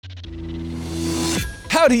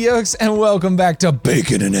Howdy, yokes, and welcome back to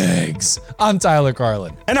Bacon and Eggs. I'm Tyler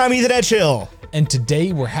Carlin. And I'm Ethan Edgehill. And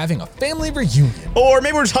today we're having a family reunion. Or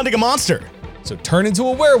maybe we're just hunting a monster. So turn into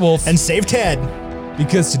a werewolf. And save Ted.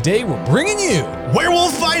 Because today we're bringing you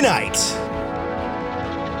Werewolf by Night.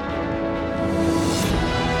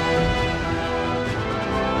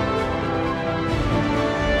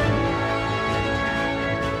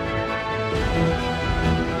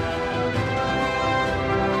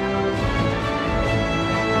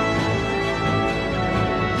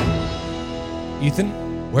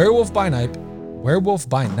 Ethan, Werewolf by Night, Werewolf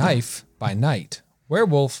by Knife by Night,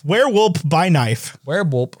 Werewolf by Knife.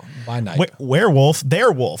 Werewolf by Night. Werewolf,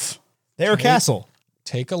 their wolf, their castle.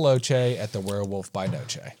 Take a Loche at the Werewolf by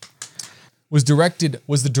Noche. Was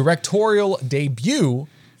the directorial debut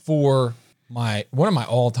for one of my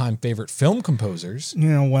all-time favorite film composers,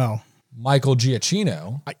 Well, Michael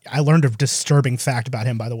Giacchino. I learned a disturbing fact about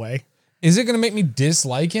him, by the way. Is it going to make me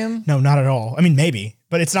dislike him? No, not at all. I mean, maybe,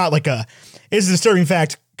 but it's not like it's a disturbing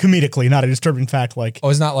fact comedically, not a disturbing fact like,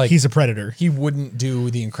 it's not like he's a predator. He wouldn't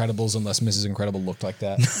do The Incredibles unless Mrs. Incredible looked like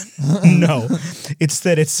that. No, it's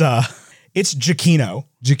that it's Giacchino.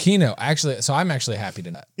 Giacchino, actually, so I'm actually happy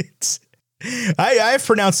to know. I've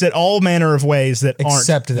pronounced it all manner of ways that aren't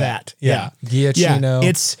Except that. Yeah. Giacchino. Yeah,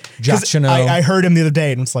 it's Giacchino. I heard him the other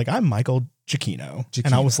day and it's like, I'm Michael Giacchino.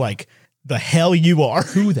 And I was like, the hell you are.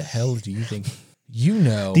 Who the hell do you think you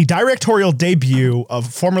know? The directorial debut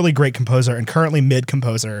of formerly great composer and currently mid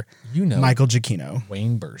composer, Michael Giacchino.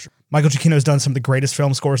 Wayne Berger. Michael Giacchino has done some of the greatest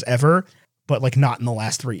film scores ever, but like not in the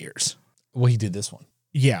last 3 years. Well, he did this one.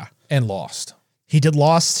 Yeah. And Lost. He did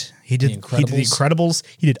Lost. He did The Incredibles.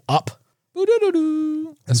 He did Up.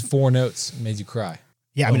 That's 4 notes. Made you cry.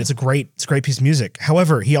 Yeah, I mean, it's a great piece of music.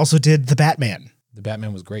 However, he also did The Batman. The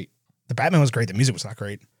Batman was great. The Batman was great. The music was not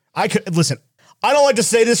great. I don't like to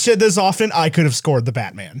say this shit this often. I could have scored The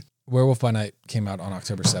Batman. Werewolf by Night came out on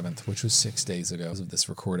October 7th, which was 6 days ago as of this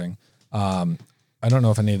recording. I don't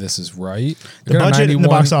know if any of this is right. The budget and the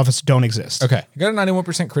box office don't exist. Okay. You got a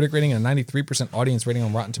 91% critic rating and a 93% audience rating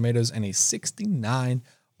on Rotten Tomatoes and a 69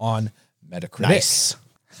 on Metacritic.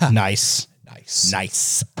 Nice.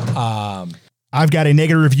 Nice. I've got a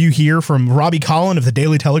negative review here from Robbie Collin of the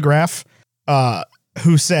Daily Telegraph,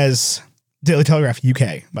 who says, Daily Telegraph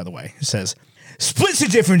UK, by the way, who says, splits the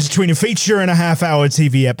difference between a feature and a half-hour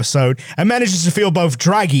TV episode and manages to feel both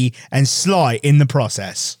draggy and sly in the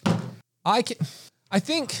process. I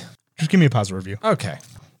think... Just give me a positive review. Okay.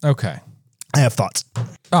 I have thoughts.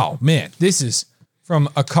 Oh, man. This is from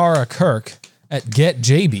Akara Kirk at Get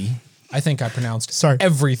JB. I think I pronounced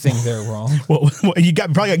everything there wrong. Well, you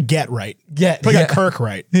probably got get right. Probably got Kirk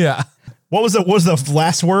right. Yeah. What was the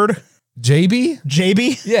last word? JB?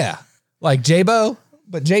 JB? Yeah. Like J-Bo,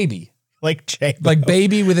 but JB. Like J. Like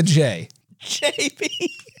baby with a J. JB.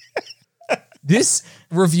 This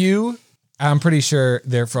review, I'm pretty sure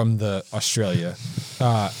they're from the Australia.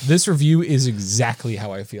 This review is exactly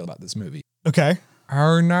how I feel about this movie. Okay.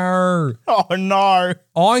 Oh no.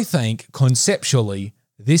 I think conceptually,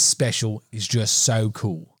 this special is just so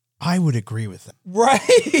cool. I would agree with that.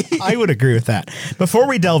 Right. I would agree with that. Before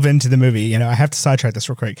we delve into the movie, I have to sidetrack this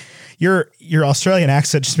real quick. Your Australian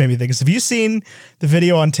accent just made me think. Have you seen the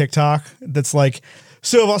video on TikTok that's like,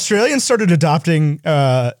 so if Australians started adopting,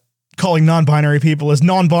 calling non-binary people as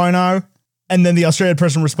non-bino, and then the Australian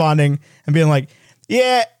person responding and being like,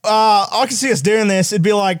 yeah, I can see us doing this. It'd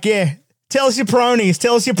be like, yeah, tell us your pronies,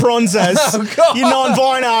 tell us your pronzas, you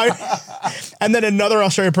non-bino. And then another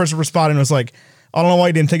Australian person responded and was like, I don't know why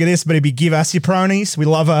you didn't think of this, but it'd be give us your pronies. We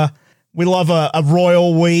love a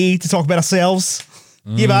royal we to talk about ourselves.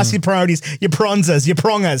 Give us your pronies, your pronzas, your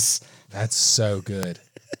prongers. That's so good.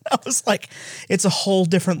 I was like, it's a whole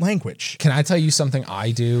different language. Can I tell you something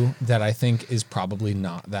I do that I think is probably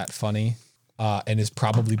not that funny and is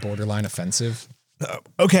probably borderline offensive?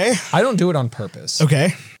 Okay. I don't do it on purpose.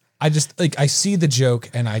 Okay. I just I see the joke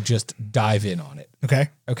and I just dive in on it. Okay.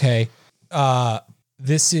 Okay.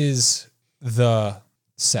 This is the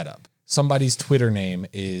setup. Somebody's Twitter name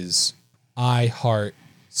is I Heart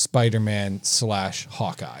Spider-Man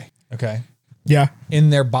 /Hawkeye. Okay. Yeah. In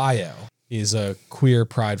their bio is a queer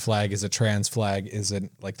pride flag, is a trans flag, is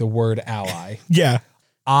the word ally. Yeah.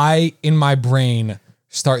 I, in my brain,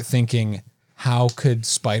 start thinking, how could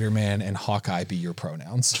Spider-Man and Hawkeye be your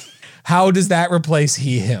pronouns? How does that replace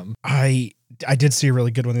he, him? I did see a really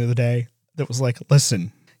good one the other day that was like,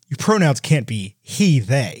 listen, your pronouns can't be he,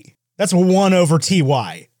 they. That's 1 over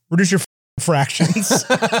TY. Reduce your fractions.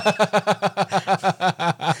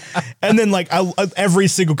 And then every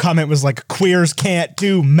single comment was like, queers can't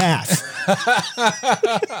do math.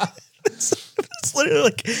 It's literally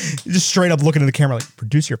like just straight up looking at the camera like,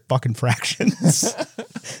 produce your fucking fractions.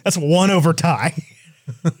 That's 1 over pi.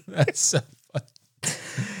 That's so funny.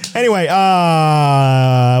 Anyway,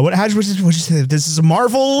 what'd you say? This is a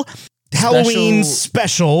Marvel Halloween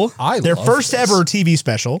special. Their first ever TV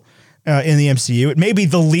special in the MCU. It may be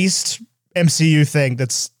the least MCU thing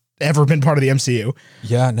that's ever been part of the MCU.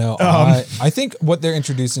 Yeah, no. I think what they're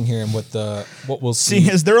introducing here and what we'll see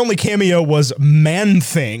is their only cameo was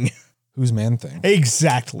Man-Thing. Who's Man-Thing?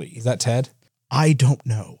 Exactly. Is that Ted? I don't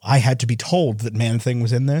know. I had to be told that Man-Thing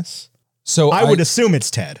was in this. So I would assume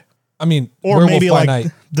it's Ted. I mean, or Werewolf maybe by like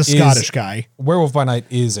Night the Scottish guy. Werewolf by Night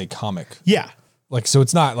is a comic. Yeah. Like, so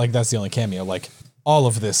it's not like that's the only cameo. Like, all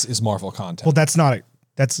of this is Marvel content. Well, that's not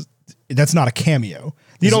a cameo.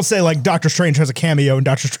 You don't say like Doctor Strange has a cameo and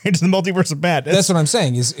Doctor Strange in the Multiverse of Madness. That's what I'm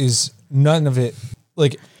saying is none of it,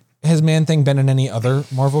 like, has Man-Thing been in any other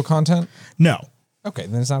Marvel content? No. Okay,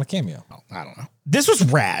 then it's not a cameo. I don't know. This was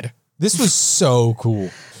rad. This was so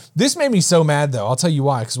cool. This made me so mad, though. I'll tell you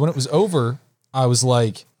why. Because when it was over, I was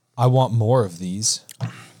like, I want more of these.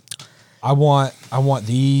 I want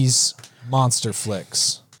these monster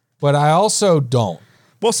flicks. But I also don't.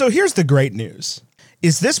 Well, so here's the great news.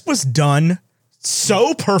 Is this was done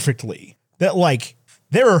so perfectly that like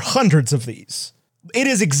there are hundreds of these. It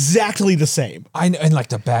is exactly the same. And like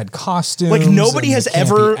the bad costumes. Like nobody has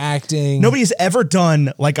ever acting. Nobody has ever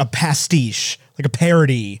done like a pastiche, like a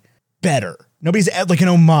parody better. Nobody's like an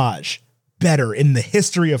homage better in the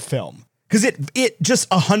history of film. Cause it just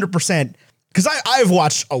 100%. Cause I've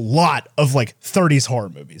watched a lot of like 30s horror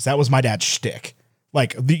movies. That was my dad's shtick.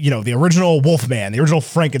 Like the original Wolfman, the original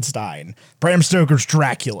Frankenstein, Bram Stoker's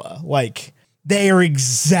Dracula. Like they are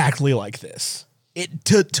exactly like this. It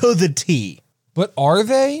to the T. But are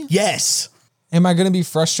they? Yes. Am I going to be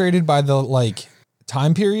frustrated by the like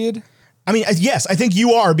time period? I mean, yes, I think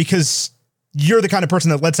you are because you're the kind of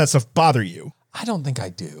person that lets that stuff bother you. I don't think I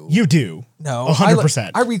do. You do. No,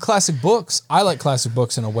 100%. I read classic books. I like classic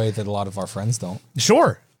books in a way that a lot of our friends don't.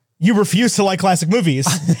 Sure. You refuse to like classic movies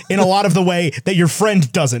in a lot of the way that your friend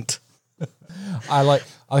doesn't. I've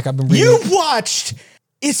been reading. You watched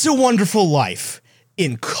It's a Wonderful Life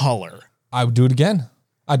in color. I would do it again.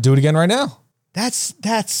 I'd do it again right now.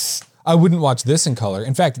 That's. I wouldn't watch this in color.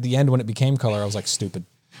 In fact, at the end when it became color, I was like, stupid.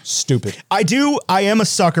 I am a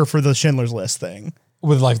sucker for the Schindler's List thing.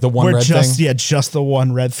 With like the one red thing? Yeah, just the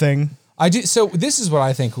one red thing. I do. So this is what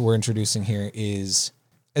I think we're introducing here is,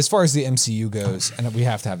 as far as the MCU goes, and we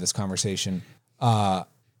have to have this conversation. I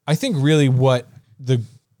think really what the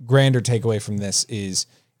grander takeaway from this is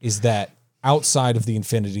that outside of the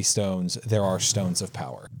Infinity Stones, there are stones of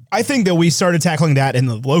power. I think that we started tackling that in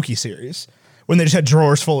the Loki series when they just had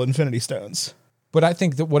drawers full of Infinity Stones. But I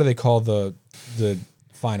think that what do they call the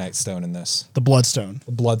finite stone in this? The Bloodstone.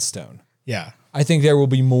 The Bloodstone. Yeah. I think there will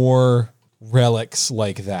be more relics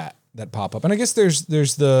like that pop up. And I guess there's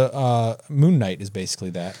the Moon Knight is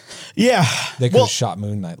basically that. Yeah. They could have shot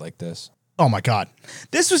Moon Knight like this. Oh my God.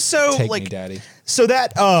 This was so Take like me, Daddy. So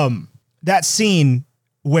that scene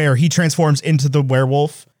where he transforms into the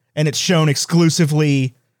werewolf and it's shown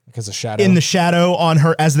exclusively because of shadow in the shadow on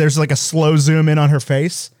her as there's like a slow zoom in on her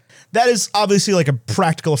face. That is obviously like a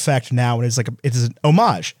practical effect now, and it's an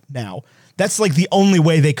homage now. That's like the only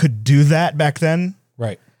way they could do that back then.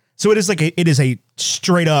 Right. So it is a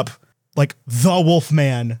straight up like the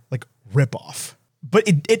Wolfman like ripoff. But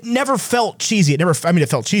it never felt cheesy. It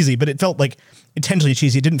felt cheesy, but it felt like intentionally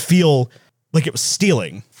cheesy. It didn't feel like it was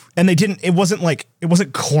stealing. And it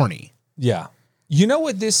wasn't corny. Yeah. You know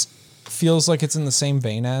what this feels like it's in the same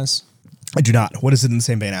vein as? I do not. What is it in the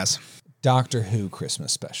same vein as? Doctor Who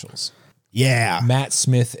Christmas specials. Yeah. Matt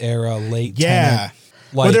Smith era, late Yeah. Tennant,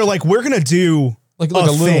 where they're like, we're going to do like a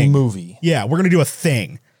little movie. Yeah. We're going to do a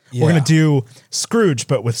thing. Yeah. We're going to do Scrooge,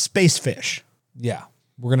 but with space fish. Yeah.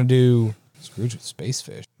 We're going to do Scrooge with space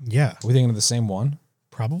fish. Yeah. Are we thinking of the same one?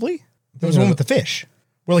 Probably. There was one with the fish.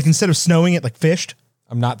 Where like instead of snowing it, like fished.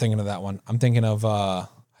 I'm not thinking of that one. I'm thinking of, I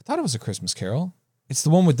thought it was A Christmas Carol. It's the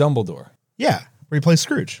one with Dumbledore. Yeah. Where he plays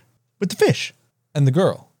Scrooge. With the fish. And the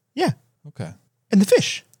girl. Yeah. Okay. And the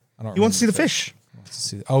fish. He wants to see the fish.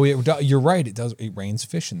 Oh, yeah. You're right. It does. It rains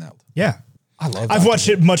fish in that. Yeah. I love I've watched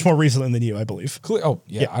it much more recently than you, I believe. Oh,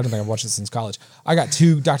 yeah. I don't think I've watched it since college. I got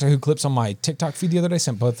 2 Doctor Who clips on my TikTok feed the other day.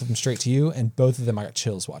 Sent both of them straight to you. And both of them I got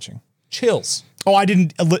chills watching. Chills. Oh,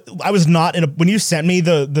 I was not when you sent me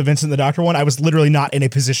the Vincent the Doctor one, I was literally not in a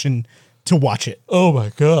position to watch it. Oh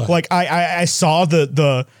my God. Like I saw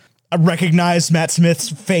I recognized Matt Smith's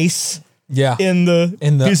face. Yeah. In the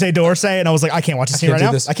Tuesday Dorsey, and I was like, I can't watch this scene right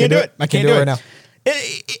now. I can't do it. I can't do it right now.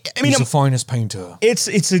 I mean, he's the finest painter. It's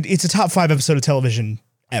a top 5 episode of television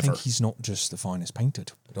I ever. think he's not just the finest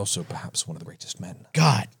painted, but also perhaps one of the greatest men.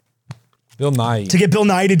 God, Bill Nye. to get Bill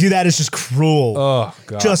Nye to do that is just cruel. Oh,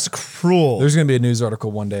 God. Just cruel. There's going to be a news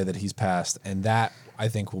article one day that he's passed, and that, I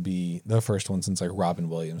think, will be the first one since, like, Robin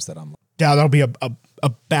Williams that I'm like, yeah, that'll be a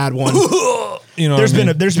bad one. you know,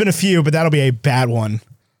 There's been a few, but that'll be a bad one.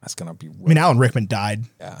 that's going to be. I mean, Alan Rickman died.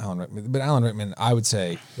 Yeah, Alan Rickman. But Alan Rickman, I would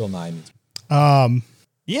say Bill Nye needs.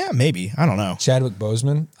 Yeah, maybe. I don't know. Chadwick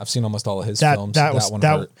Boseman, I've seen almost all of his That films. that was one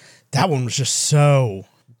that, hurt. that one was just so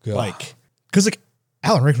God. like because like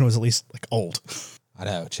Alan Rickman was at least like old I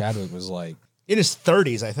know. Chadwick was like, in his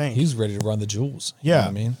 30s, I think. he was ready to run the jewels. You know Yeah. what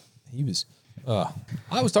I mean? He was,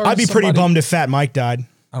 I was talking I'd be to pretty somebody- bummed if Fat Mike died.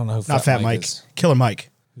 I don't know who Not Fat Mike, is. Killer Mike,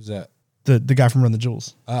 Who's that? the guy from Run the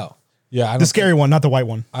Jewels, Oh, yeah. I the don't, scary one, not the white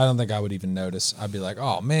one. I don't think I would even notice. I'd be like,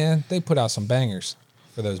 oh man, they put out some bangers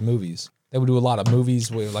for those movies. They would do a lot of movies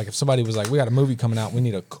where, like, if somebody was like, we got a movie coming out, we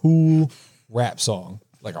need a cool rap song,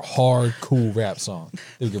 like a hard, cool rap song.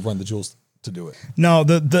 They would get Run the Jewels to do it. No,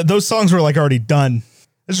 those songs were like already done.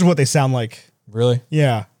 This is what they sound like. Really?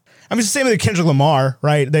 Yeah, I mean, it's the same with Kendrick Lamar,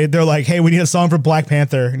 right? They're like, hey, we need a song for Black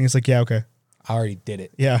Panther, and he's like, yeah, okay, I already did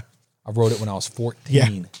it. yeah. I wrote it when I was 14. Yeah.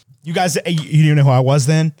 You guys, you didn't know who I was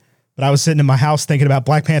then, but I was sitting in my house thinking about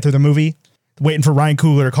Black Panther, the movie, waiting for Ryan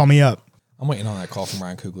Coogler to call me up. I'm waiting on that call from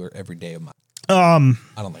Ryan Coogler every day of my. I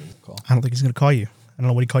don't think he's a call. I don't think he's going to call you. I don't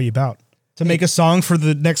know what he'd call you about. To make a song for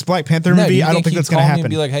the next Black Panther No, movie, you I don't think he'd that's going to call me and happen.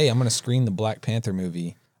 Be like, hey, I'm going to screen the Black Panther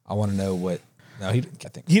movie. I want to know what. No, I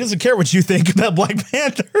think He doesn't care what you think about Black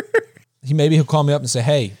Panther. he'll call me up and say,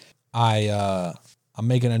 hey, I'm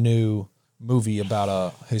making a new movie about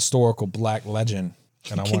a historical black legend,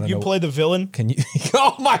 and I want Can to you know. play the villain? Can you?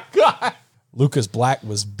 Oh my God! Lucas Black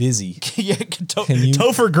was busy. Yeah, Can you-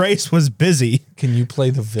 Topher Grace was busy. Can you play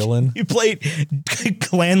the villain? You played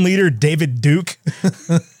clan leader David Duke.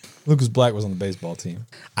 Lucas Black was on the baseball team.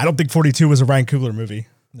 I don't think 42 was a Ryan Coogler movie.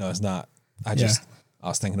 No, it's not. I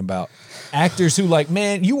was thinking about actors who, like,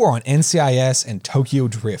 man, you were on NCIS and Tokyo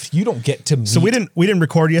Drift. You don't get to meet. So we didn't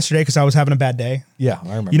record yesterday because I was having a bad day. Yeah, I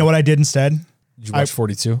remember. You know what I did instead? Did you watch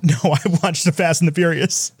 42? No, I watched The Fast and the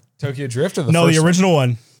Furious. Tokyo Drift or the No, first the original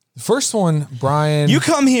one. The first one, Brian. You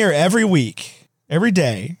come here every week, every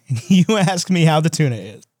day, and you ask me how the tuna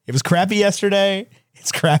is. It was crappy yesterday.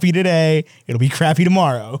 It's crappy today. It'll be crappy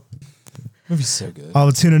tomorrow. movie's so good. All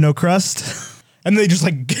the tuna, no crust. And they just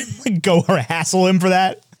like go or hassle him for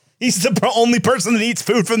that. He's the only person that eats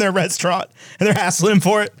food from their restaurant, and they're hassling him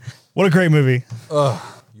for it. What a great movie.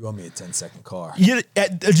 You owe me a 10-second car.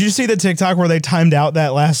 Did you see the TikTok where they timed out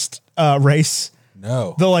that last race?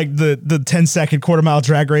 No. The 10-second quarter mile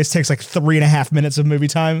drag race takes like 3.5 minutes of movie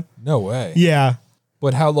time. No way. Yeah.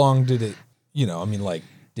 But how long did it,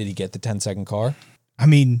 did he get the 10-second car? I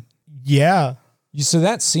mean, yeah. So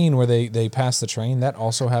that scene where they pass the train, that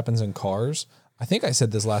also happens in Cars. I think I said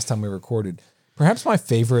this last time we recorded. Perhaps my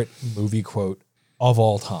favorite movie quote of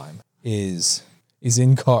all time is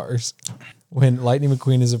in Cars when Lightning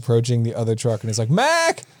McQueen is approaching the other truck and he's like,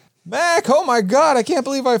 Mac, oh my God, I can't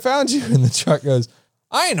believe I found you. And the truck goes,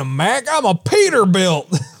 I ain't a Mac, I'm a Peterbilt.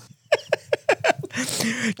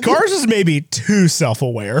 Cars is maybe too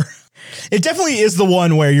self-aware. It definitely is the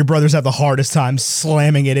one where your brothers have the hardest time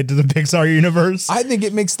slamming it into the Pixar universe. I think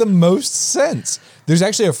it makes the most sense. There's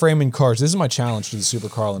actually a frame in Cars. This is my challenge to the Super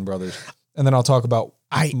Carlin brothers. And then I'll talk about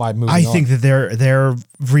my movie. I think that their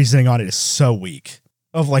reasoning on it is so weak.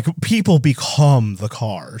 Of like, people become the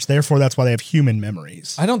cars. Therefore, that's why they have human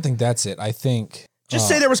memories. I don't think that's it. I think Just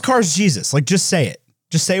say there was Cars Jesus. Like, just say it.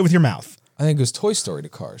 Just say it with your mouth. I think it was Toy Story to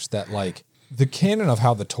Cars. That, like, the canon of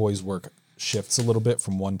how the toys work shifts a little bit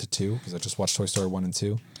from 1 to 2, because I just watched Toy Story 1 and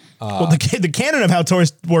 2. Well, the canon of how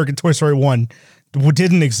toys work in Toy Story 1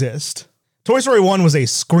 didn't exist. Toy Story 1 was a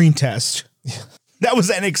screen test. That was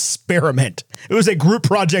an experiment. It was a group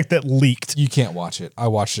project that leaked. You can't watch it. I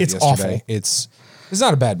watched it It's yesterday. awful. It's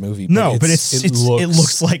not a bad movie. No, but it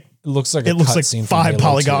looks like a looks like cutscene from 5 Halo 2.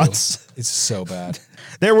 polygons. It's so bad.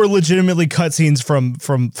 There were legitimately cutscenes from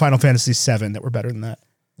Final Fantasy VII that were better than that.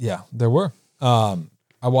 Yeah, there were. I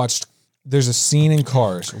watched. There's a scene in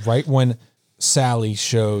Cars right when Sally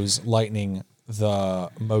shows Lightning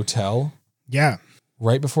the motel. Yeah.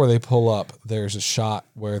 Right before they pull up, there's a shot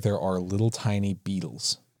where there are little tiny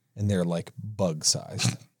beetles, and they're like bug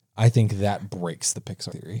sized. I think that breaks the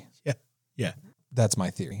Pixar theory. Yeah. Yeah. That's my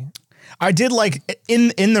theory. I did like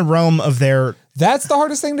in the realm of their. That's the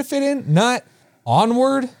hardest thing to fit in, not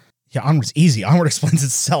Onward. Yeah, Onward's easy. Onward explains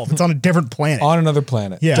itself. It's on a different planet. On another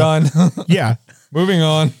planet. Yeah. Done. Yeah. Moving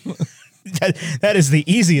on. That is the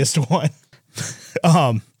easiest one.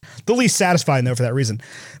 The least satisfying though for that reason.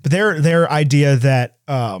 But their idea that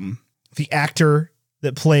the actor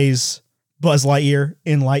that plays Buzz Lightyear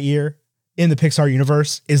in Lightyear in the Pixar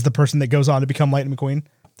universe is the person that goes on to become Lightning McQueen?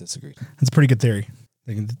 Disagree. That's a pretty good theory.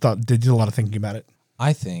 They did a lot of thinking about it.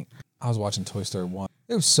 I think I was watching Toy Story 1.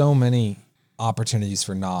 There were so many opportunities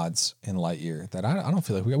for nods in Lightyear that I don't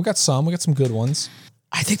feel like we got some good ones.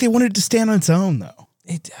 I think they wanted it to stand on its own, though.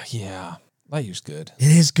 Yeah, Lightyear's good.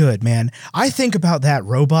 It is good, man. I think about that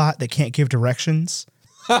robot that can't give directions.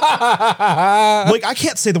 Like, I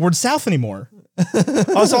can't say the word south anymore.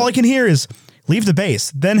 All I can hear is leave the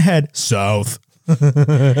base, then head south. At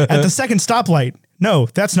the second stoplight, no,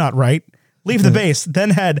 that's not right. Leave the base, then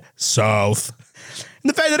head south. And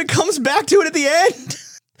the fact that it comes back to it at the end,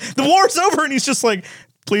 the war's over, and he's just like,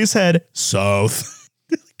 please head south.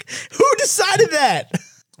 Who decided that?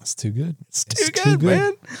 It's too good. It's too good,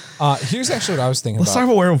 man. Here's actually what I was thinking Let's about. talk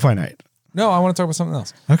about Werewolf by Night. No, I want to talk about something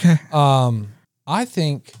else. Okay. I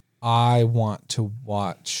think I want to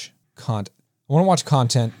watch content. I want to watch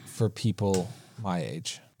content for people my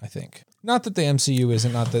age, I think. Not that the MCU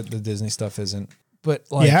isn't, not that the Disney stuff isn't, but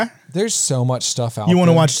like, Yeah? there's so much stuff out there. You want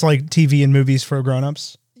to watch like TV and movies for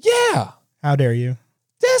grown-ups? Yeah. How dare you?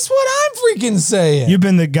 That's what I'm freaking saying. You've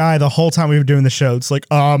been the guy the whole time we were doing the show. It's like,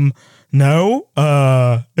 no,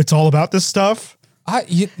 it's all about this stuff.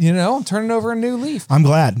 You know, I'm turning over a new leaf. I'm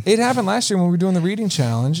glad. It happened last year when we were doing the reading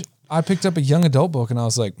challenge. I picked up a young adult book and I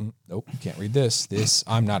was like, nope, you can't read this.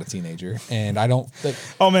 I'm not a teenager. And I don't think,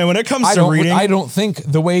 Oh man, when it comes to reading, I don't think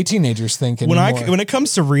the way teenagers think anymore. when it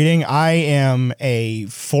comes to reading, I am a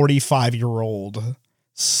 45-year-old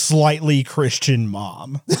slightly Christian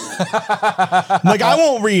mom. Like, I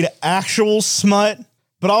won't read actual smut,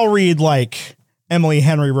 but I'll read like Emily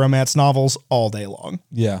Henry romance novels all day long.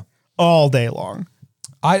 Yeah. All day long.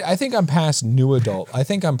 I think I'm past new adult. I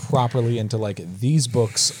think I'm properly into like, these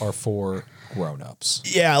books are for grown-ups.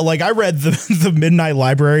 Yeah, like I read the Midnight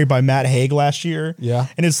Library by Matt Haig last year. Yeah.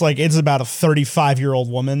 And it's about a 35-year-old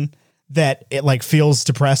woman that it like feels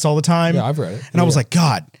depressed all the time. Yeah, I've read it. And I was like,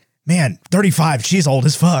 God, man, 35, she's old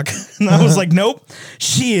as fuck. And I was like, nope,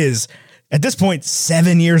 she is at this point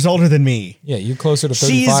 7 years older than me. Yeah, you're closer to 35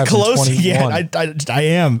 She's close. than 21.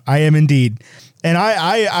 Yeah, I am indeed. And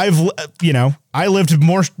I've I lived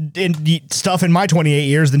more stuff in my 28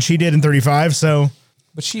 years than she did in 35. So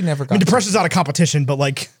But she never got depression's not a competition, but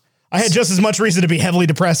like I had just as much reason to be heavily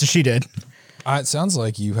depressed as she did. It sounds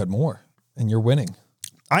like you had more and you're winning.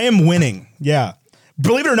 I am winning. Yeah.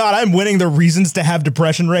 Believe it or not, I'm winning the reasons to have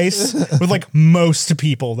depression race with like most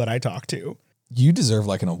people that I talk to. You deserve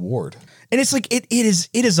like an award. And it's like, it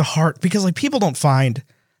is a heart because like people don't find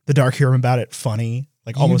the dark humor about it funny.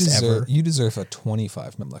 Like almost ever. You deserve a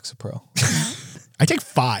 25 Lexapro. I take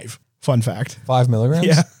 5. Fun fact. 5 milligrams?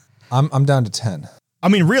 Yeah. I'm down to 10. I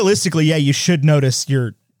mean, realistically, yeah, you should notice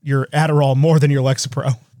your Adderall more than your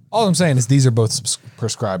Lexapro. All I'm saying is these are both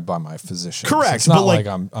prescribed by my physician. Correct, It's not but, like,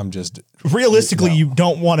 I'm just Realistically, No. you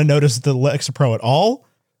don't want to notice the Lexapro at all,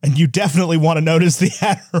 and you definitely want to notice the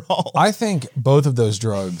Adderall. I think both of those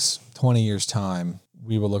drugs, 20 years time,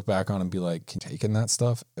 we will look back on and be like, taking that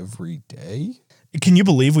stuff every day? Can you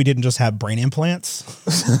believe we didn't just have brain implants?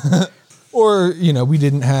 Or, we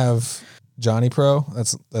didn't have Johnny Pro.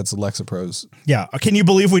 That's Lexapro's. Yeah. Can you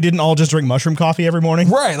believe we didn't all just drink mushroom coffee every morning?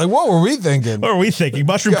 Right. Like, what were we thinking? What were we thinking?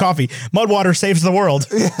 Mushroom coffee. Mud water saves the world.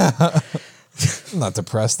 I'm not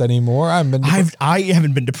depressed anymore. I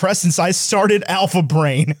haven't been depressed since I started Alpha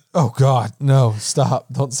Brain. Oh God, no, stop.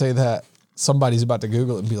 Don't say that. Somebody's about to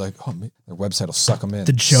Google it and be like, oh, their website will suck them in.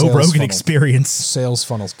 The Joe Rogan experience. Sales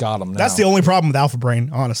funnels got them now. That's the only problem with Alpha Brain,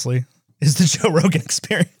 honestly, is the Joe Rogan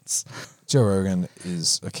experience. Joe Rogan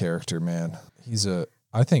is a character, man.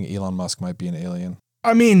 I think Elon Musk might be an alien.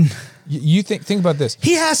 I mean, you think about this.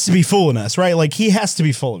 He has to be fooling us, right? Like he has to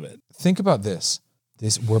be full of it. Think about this.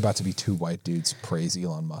 We're about to be two white dudes praise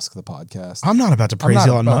Elon Musk, the podcast. I'm not about to praise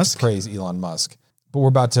Elon Musk. Praise Elon Musk, but we're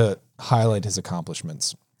about to highlight his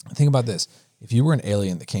accomplishments. Think about this. If you were an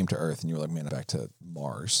alien that came to Earth and you were like, man, back to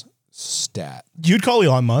Mars, stat. You'd call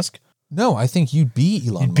Elon Musk. No, I think you'd be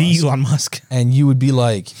Elon Musk. Be Elon Musk. And you would be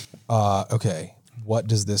like, okay, what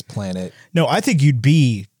does this planet... No, I think you'd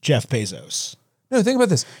be Jeff Bezos. No, think about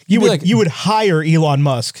this. You would hire Elon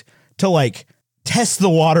Musk to like test the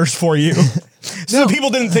waters for you. So people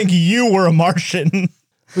didn't think you were a Martian.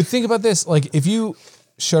 But think about this. Like if you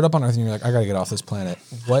showed up on Earth and you're like, I got to get off this planet.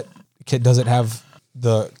 Does it have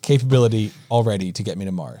the capability already to get me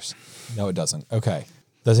to Mars? No, it doesn't. Okay.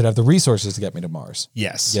 Does it have the resources to get me to Mars?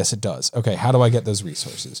 Yes. Yes, it does. Okay. How do I get those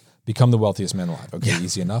resources? Become the wealthiest man alive. Okay.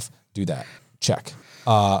 Easy enough. Do that. Check.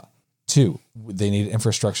 2, they need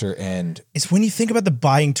infrastructure and... It's when you think about the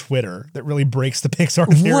buying Twitter that really breaks the Pixar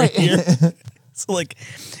theory here. So like,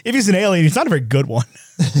 if he's an alien, he's not a very good one.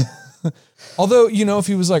 Although, if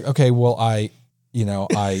he was like, okay, well, I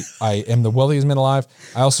am the wealthiest man alive.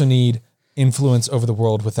 I also need influence over the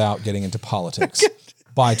world without getting into politics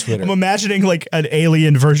by Twitter. I'm imagining like an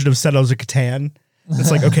alien version of Settlers of Catan.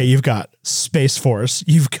 It's like, okay, you've got Space Force,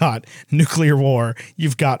 you've got nuclear war,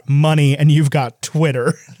 you've got money, and you've got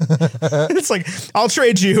Twitter. It's like, I'll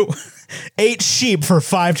trade you 8 sheep for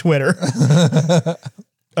 5 Twitter.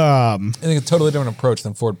 I think a totally different approach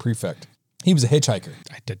than Ford Prefect. He was a hitchhiker.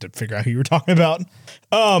 I did figure out who you were talking about.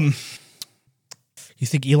 You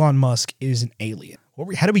think Elon Musk is an alien?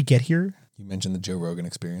 How did we get here? You mentioned the Joe Rogan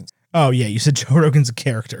experience. Oh, yeah, you said Joe Rogan's a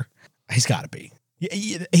character. He's got to be.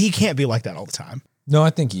 He can't be like that all the time. No,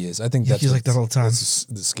 I think he is. I think he's like that all the time. That's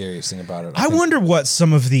the scariest thing about it. I wonder what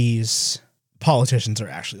some of these politicians are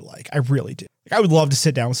actually like. I really do. Like, I would love to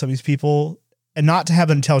sit down with some of these people and not to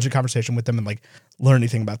have an intelligent conversation with them and like learn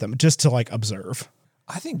anything about them, just to like observe.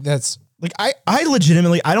 I think that's like, I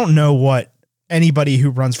legitimately, I don't know what anybody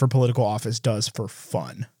who runs for political office does for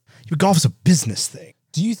fun. Golf is a business thing.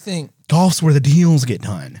 Do you think golf's where the deals get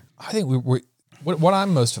done? I think what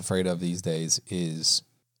I'm most afraid of these days is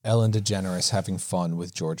Ellen DeGeneres having fun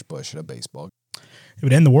with George Bush at a baseball. It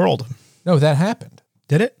would end the world. No, that happened.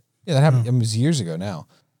 Did it? Yeah, that happened. It was years ago now.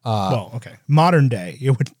 Well, okay. Modern day.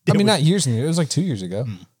 Not years ago. It was like 2 years ago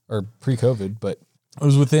or pre-COVID, but it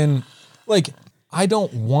was within like, I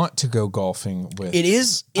don't want to go golfing with.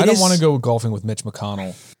 I don't want to go golfing with Mitch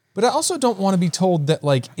McConnell, but I also don't want to be told that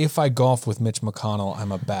like, if I golf with Mitch McConnell,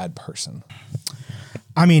 I'm a bad person.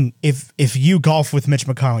 I mean, if you golf with Mitch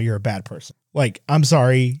McConnell, you're a bad person. Like, I'm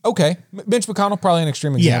sorry. Okay. Mitch McConnell, probably an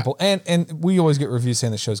extreme example. Yeah. And we always get reviews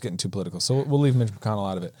saying the show's getting too political. So we'll leave Mitch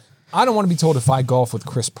McConnell out of it. I don't want to be told if I golf with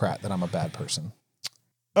Chris Pratt that I'm a bad person.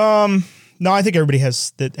 No, I think everybody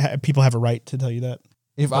has that. People have a right to tell you that.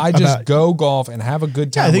 If I just go golf and have a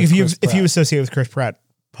good time. Yeah, I think if you associate with Chris Pratt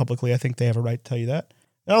publicly, I think they have a right to tell you that.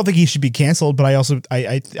 I don't think he should be canceled, but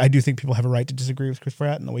I do think people have a right to disagree with Chris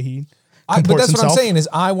Pratt and the way he but that's himself. What I'm saying is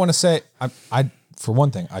I want to say I for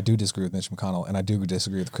one thing, I do disagree with Mitch McConnell and I do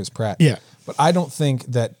disagree with Chris Pratt. Yeah. But I don't think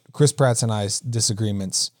that Chris Pratt's and I's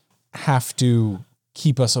disagreements have to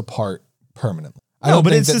keep us apart permanently. No,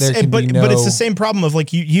 but it's the same problem of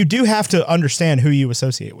like you do have to understand who you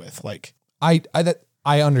associate with. Like I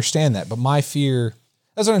understand that, but my fear,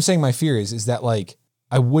 that's what I'm saying. My fear is that like,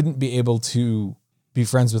 I wouldn't be able to be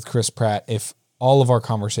friends with Chris Pratt if all of our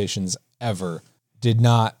conversations ever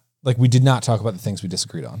we did not talk about the things we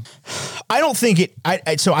disagreed on. I don't think it.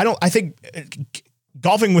 I think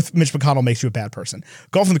golfing with Mitch McConnell makes you a bad person.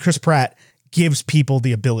 Golfing with Chris Pratt gives people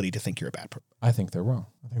the ability to think you're a bad person. I think they're wrong.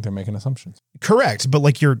 I think they're making assumptions. Correct. But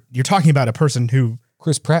like you're talking about a person who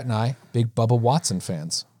Chris Pratt and I, big Bubba Watson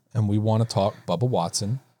fans, and we want to talk Bubba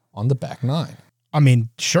Watson on the back nine. I mean,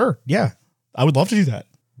 sure. Yeah. I would love to do that.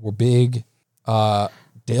 We're big.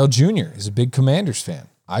 Dale Jr. is a big Commanders fan.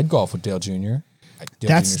 I'd golf with Dale Jr. Dale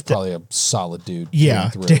Jr. is probably a solid dude.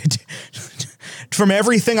 Yeah. From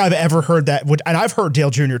everything I've ever heard and I've heard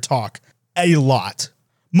Dale Jr. talk a lot,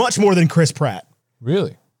 much more than Chris Pratt.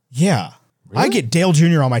 Really? Yeah. Really? I get Dale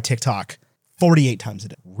Jr. on my TikTok 48 times a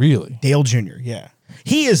day. Really? Dale Jr. Yeah.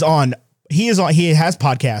 He has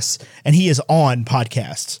podcasts and he is on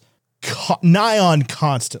podcasts nigh on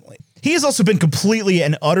constantly. He has also been completely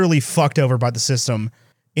and utterly fucked over by the system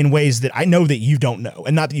in ways that I know that you don't know,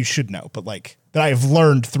 and not that you should know, but like that I have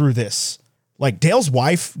learned through this. Like Dale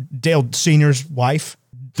Sr.'s wife,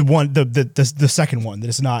 the second one that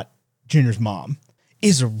is not Junior's mom,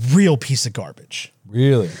 is a real piece of garbage.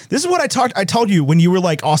 Really? This is what I told you when you were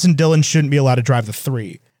like, Austin Dillon shouldn't be allowed to drive the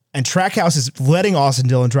 3. And Trackhouse is letting Austin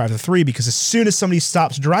Dillon drive the 3 because as soon as somebody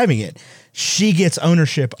stops driving it, she gets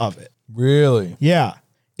ownership of it. Really? Yeah.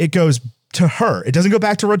 It goes to her. It doesn't go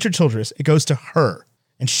back to Richard Childress. It goes to her.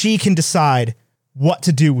 And she can decide what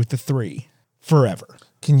to do with the 3 forever.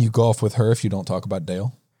 Can you golf with her if you don't talk about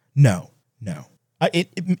Dale? No.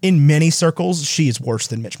 In many circles, she is worse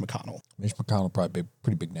than Mitch McConnell. Mitch McConnell probably a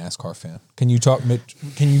pretty big NASCAR fan. Can you talk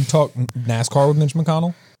NASCAR with Mitch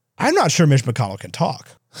McConnell? I'm not sure Mitch McConnell can talk.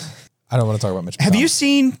 I don't want to talk about Mitch McConnell. Have you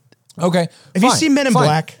seen... Okay. Have you seen Men in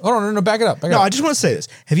Black? Hold on, no, back it up. I just want to say this.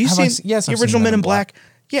 Have you seen the original Men in Black?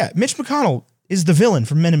 Yeah, Mitch McConnell is the villain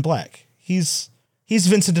from Men in Black. He's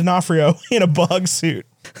Vincent D'Onofrio in a bug suit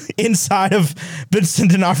inside of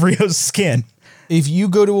Vincent D'Onofrio's skin. If you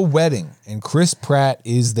go to a wedding and Chris Pratt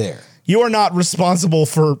is there, you are not responsible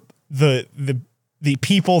for the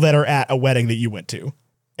people that are at a wedding that you went to.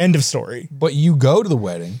 End of story. But you go to the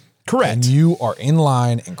wedding. Correct. And you are in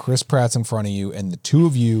line and Chris Pratt's in front of you and the two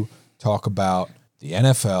of you talk about the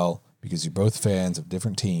NFL because you're both fans of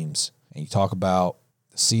different teams. and you talk about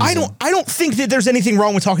the season. I don't think that there's anything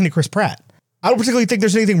wrong with talking to Chris Pratt. I don't particularly think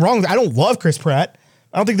there's anything wrong with I don't love Chris Pratt.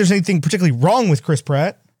 I don't think there's anything particularly wrong with Chris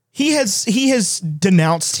Pratt. He has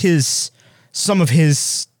denounced some of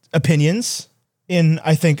his opinions in,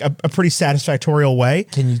 I think, a pretty satisfactorial way.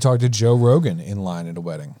 Can you talk to Joe Rogan in line at a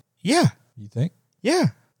wedding? Yeah. You think? Yeah.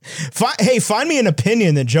 Find me an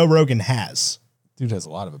opinion that Joe Rogan has. Dude has a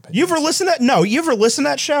lot of opinions. You ever listen to that? No, you ever listen to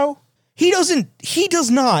that show? He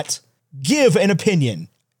does not give an opinion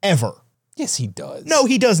ever. Yes, he does. No,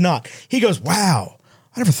 he does not. He goes, wow,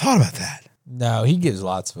 I never thought about that. No, he gives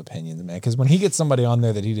lots of opinions, man. Because when he gets somebody on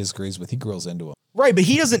there that he disagrees with, he grills into them. Right, but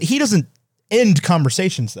he doesn't end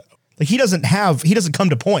conversations though. Like he doesn't come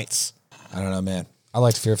to points. I don't know, man. I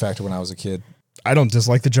liked Fear Factor when I was a kid. I don't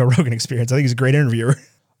dislike the Joe Rogan experience. I think he's a great interviewer.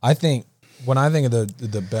 I think when I think of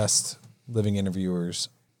the best living interviewers,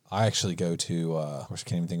 I actually go to of course I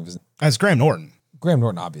can't even think of his name. That's Graham Norton. Graham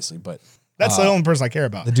Norton, obviously, but That's the only person I care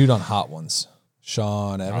about. the dude on Hot Ones,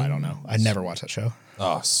 Sean Evans. I don't know. I never watched that show.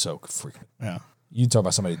 Oh, so freaking. Yeah. You talk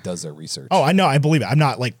about somebody that does their research. Oh, I know. I believe it. I'm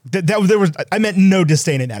not like there was. I meant no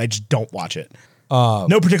disdain in that. I just don't watch it.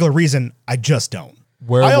 No particular reason. I just don't.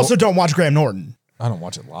 I also don't watch Graham Norton, I don't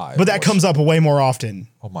watch it live. but that comes up way more often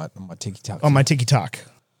on my TikTok. on my TikTok.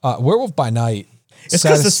 Werewolf by Night. It's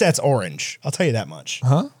because the set's orange. I'll tell you that much.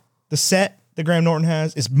 Huh? The set that Graham Norton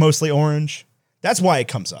has is mostly orange. That's why it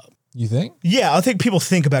comes up. You think? Yeah, I think people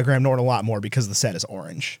think about Graham Norton a lot more because the set is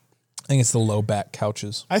orange. I think it's the low back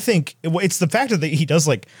couches. I think it's the fact that he does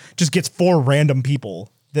just gets 4 random people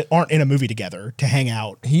that aren't in a movie together to hang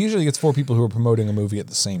out. He usually gets 4 people who are promoting a movie at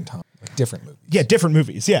the same time, like different movies. Yeah, different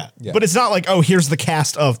movies. Yeah. But it's not like, oh, here's the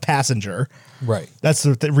cast of Passenger. Right. That's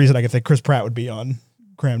the reason I could think Chris Pratt would be on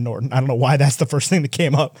Graham Norton. I don't know why that's the first thing that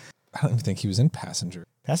came up. I don't even think he was in Passenger.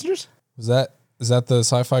 Passengers? Is that the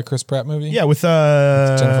sci-fi Chris Pratt movie? Yeah, with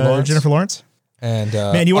Jennifer Lawrence. And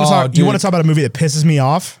man, you want to talk? You want to talk about a movie that pisses me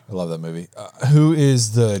off? I love that movie. Who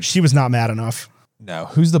is the? She was not mad enough. No,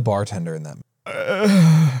 who's the bartender in that movie?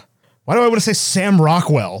 Why do I want to say Sam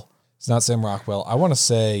Rockwell? It's not Sam Rockwell. I want to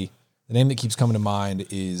say the name that keeps coming to mind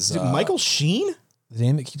is it Michael Sheen? The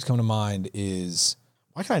name that keeps coming to mind is.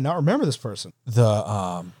 Why can I not remember this person?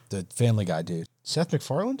 The Family Guy dude, Seth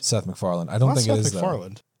MacFarlane. Seth MacFarlane. I don't think Seth it is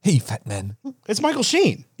MacFarlane. Hey, fat man. It's Michael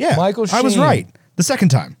Sheen. Yeah, Michael I was Sheen. right the second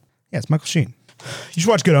time. Yeah, it's Michael Sheen. You should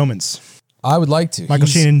watch Good Omens. I would like to. Michael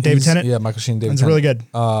Sheen and David Tennant? Yeah, Michael Sheen and David It's Tennant. really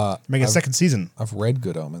good. Making a second season. I've read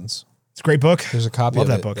Good Omens. It's a great book. There's a copy Love of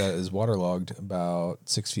that it book. that is waterlogged about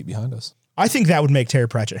 6 feet behind us. I think that would make Terry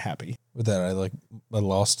Pratchett happy. With that, I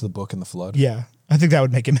lost the book in the flood. Yeah, I think that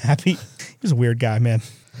would make him happy. He was a weird guy, man.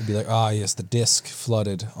 He'd be like, yes, the disc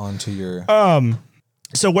flooded onto your...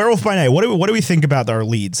 So Werewolf by Night, what do we think about our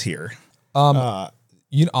leads here? Honestly,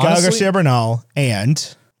 Gaga Garcia Bernal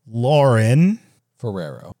and Lauren,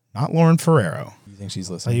 Ferrero. not Lauren Ferrero. You think she's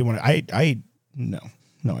So listening? you want no,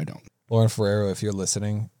 I don't. Lauren Ferrero, if you're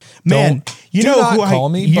listening, Man, you do know not who call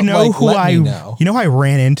I, me, you but, know like, who let I, me know. you know who I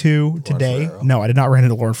ran into today? Ferrero. No, I did not run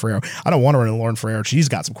into Lauren Ferrero. I don't want to run into Lauren Ferrero. She's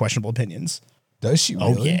got some questionable opinions. Does she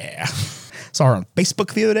Oh really? yeah, saw her on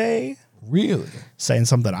Facebook the other day Really? saying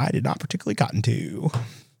something I did not particularly cotton to.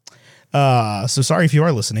 So sorry if you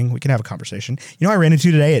are listening. We can have a conversation. You know, I ran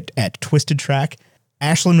into today at Twisted Track,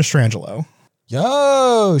 Ashlyn Mastrangelo.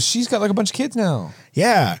 Yo, she's got like a bunch of kids now.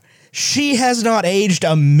 Yeah, she has not aged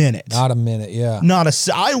a minute. Not a minute, yeah.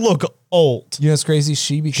 I look old. You know what's crazy?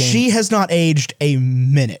 She has not aged a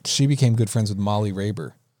minute. She became good friends with Molly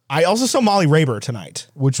Raber. I also saw Molly Raber tonight,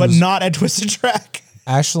 but not at Twisted Track.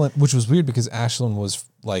 Ashlyn, which was weird because Ashlyn was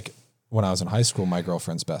like, when I was in high school, my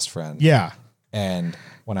girlfriend's best friend. Yeah. And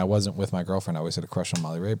when I wasn't with my girlfriend, I always had a crush on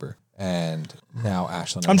Molly Raber. And now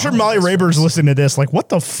Ashlyn. I'm sure Molly Raber's listening to this like, what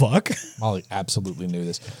the fuck? Molly absolutely knew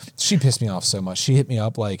this. She pissed me off so much. She hit me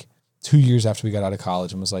up like 2 years after we got out of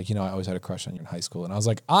college and was like, I always had a crush on you in high school. And I was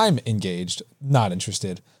like, I'm engaged, not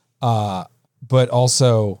interested. But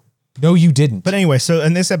also, no, you didn't. But anyway, so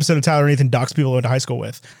in this episode of Tyler and Ethan docks people I went to high school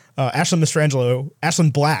with, Ashlyn Mastrangelo,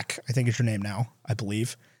 Ashlyn Black, I think is your name now, I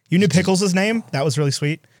believe. You knew Pickles' name. That was really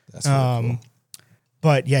sweet. That's really cool.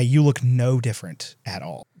 But yeah, you look no different at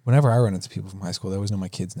all. Whenever I run into people from high school, they always know my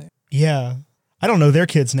kid's name. Yeah. I don't know their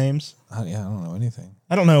kids' names. I don't know anything.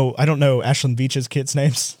 I don't know Ashlyn Beach's kids'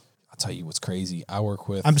 names. I'll tell you what's crazy. I work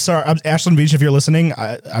with... I'm sorry, Ashlyn Beach, if you're listening,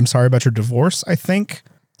 I'm sorry about your divorce, I think.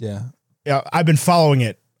 Yeah. Yeah, I've been following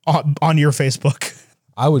it on your Facebook.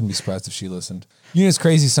 I wouldn't be surprised if she listened. You know, it's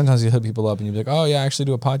crazy. Sometimes you hit people up and you'll be like, oh, yeah, I actually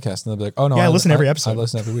do a podcast. And they'll be like, oh, no. Yeah, I listen every episode. I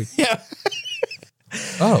listen every week. Yeah.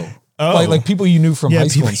 Oh. Like people you knew from high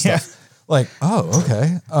school and yeah. stuff. Like, oh,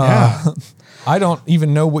 okay. Yeah. I don't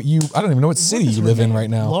even know what city you live in right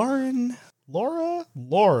now. Lauren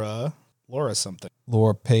Laura something.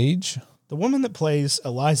 Laura Page. The woman that plays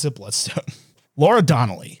Eliza Bloodstone. Laura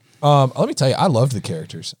Donnelly. Let me tell you, I loved the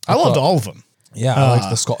characters. I loved all of them. Yeah, I liked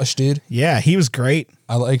the Scottish dude. Yeah, he was great.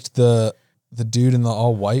 I liked the dude in the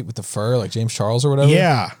all white with the fur, like James Charles or whatever.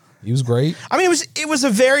 Yeah. He was great. I mean, it was a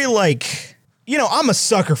very like, I'm a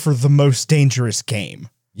sucker for the most dangerous game.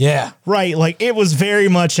 Yeah. Right. Like it was very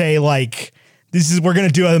much a like, we're going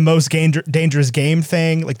to do a most dangerous game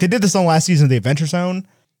thing. Like they did this on last season of the Adventure Zone.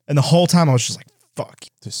 And the whole time I was just like, fuck.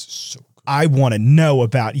 This is so good. I want to know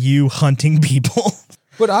about you hunting people.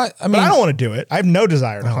 But I mean, I don't want to do it. I have no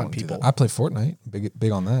desire to hunt people. I play Fortnite.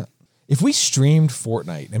 Big on that. If we streamed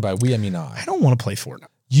Fortnite, and by we I mean I don't want to play Fortnite.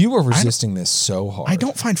 You are resisting this so hard. I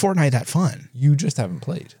don't find Fortnite that fun. You just haven't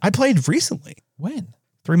played. I played recently. When?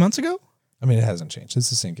 3 months ago? I mean, it hasn't changed. It's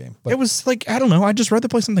the same game. But it was like, I don't know. I just rather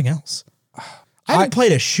play something else. I haven't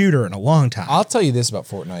played a shooter in a long time. I'll tell you this about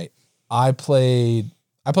Fortnite. I play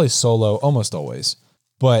solo almost always.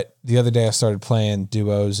 But the other day I started playing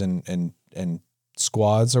duos and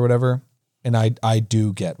squads or whatever. And I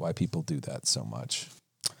do get why people do that so much.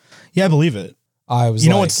 Yeah, I believe it. You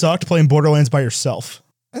know what sucked? Playing Borderlands by yourself.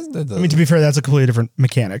 I mean, to be fair, that's a completely different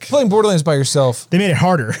mechanic. Playing Borderlands by yourself. They made it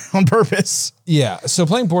harder on purpose. Yeah. So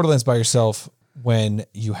playing Borderlands by yourself when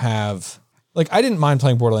you have, like, I didn't mind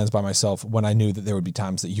playing Borderlands by myself when I knew that there would be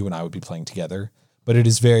times that you and I would be playing together. But it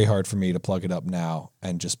is very hard for me to plug it up now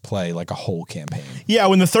and just play like a whole campaign. Yeah.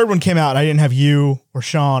 When the third one came out, I didn't have you or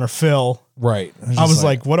Sean or Phil. Right. I was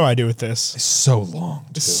like, what do I do with this? It's so long.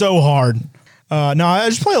 It's so hard. No, I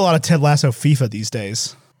just play a lot of Ted Lasso FIFA these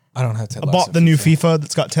days. I don't have Ted Lasso. I bought the new FIFA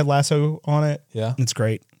that's got Ted Lasso on it. Yeah. It's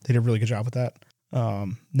great. They did a really good job with that.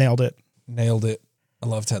 Nailed it. I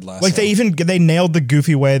love Ted Lasso. Like they nailed the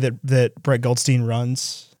goofy way that Brett Goldstein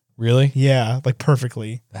runs. Really? Yeah, like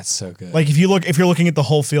perfectly. That's so good. Like if you're looking at the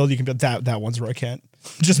whole field, you can be that one's Roy Kent.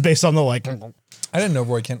 Just based on the like. I didn't know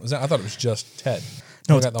Roy Kent was that. I thought it was just Ted.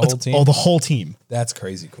 No, it's the whole team. Oh, the whole team. That's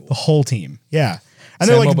crazy cool. The whole team. Yeah. And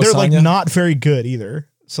Sam they're like Obasanya? not very good either.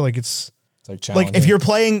 So like it's like if you're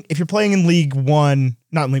playing in League One,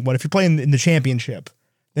 not in League One, if you're playing in the championship,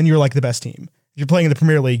 then you're like the best team. If you're playing in the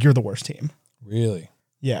Premier League, you're the worst team. Really?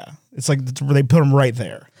 Yeah. It's like they put them right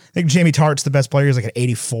there. I think Jamie Tartt's the best player. He's like at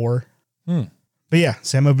 84. But yeah,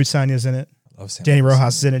 Sam Obusanya's in it. I love Sam Danny Obasanya.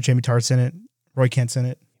 Rojas is in it. Jamie Tartt's in it. Roy Kent's in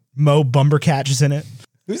it. Mo Bumbercatch is in it.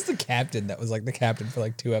 Who's the captain that was like the captain for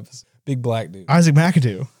like 2 episodes? Big black dude. Isaac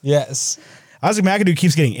McAdoo. Yes. Isaac McAdoo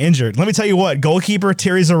keeps getting injured. Let me tell you what, goalkeeper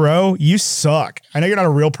Thierry Zero, you suck. I know you're not a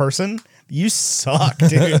real person. You suck,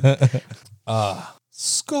 dude.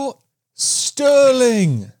 Scott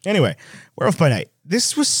Sterling. Anyway, Werewolf by Night.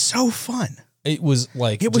 This was so fun. It was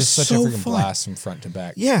like It was just such so a freaking fun. blast from front to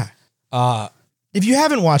back. Yeah. If you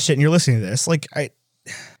haven't watched it and you're listening to this,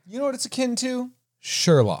 You know what it's akin to?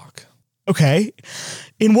 Sherlock. okay.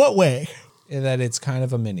 In what way? In that it's kind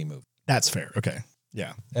of a mini movie That's fair. Okay.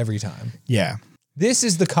 Yeah. every time. Yeah. This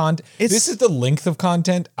is the It's- This is the length of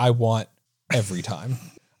content I want every time.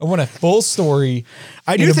 I want a full story.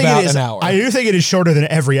 I do in think about it is. an hour. I do think it is shorter than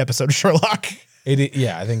every episode of Sherlock.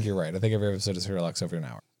 Yeah, I think you're right. I think every episode of Sherlock's over an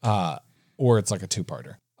hour. Or it's like a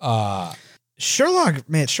 2-parter. Sherlock,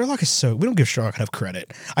 man, Sherlock is so, we don't give Sherlock enough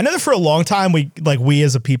credit. I know that for a long time, we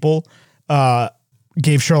as a people,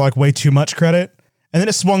 gave Sherlock way too much credit. And then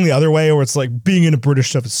it swung the other way where it's like being into British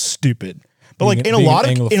stuff is stupid. But like in a lot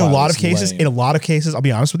of cases, I'll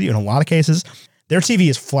be honest with you, in a lot of cases, their TV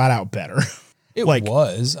is flat out better. It like,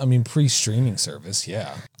 was. I mean, pre-streaming service,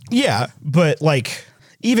 yeah. yeah, but like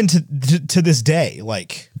even to this day,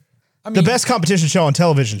 like the best competition show on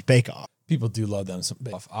television is Bake Off. People do love them.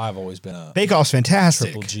 I've always been a Bake Off's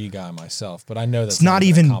fantastic. Triple G guy myself, but I know that's It's not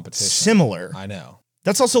even competition. similar. I know.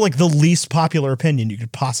 That's also like the least popular opinion you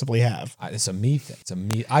could possibly have. It's a me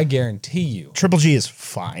thing. I guarantee you Triple G is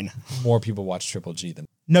fine. more people watch Triple G than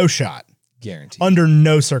No shot. guaranteed. Under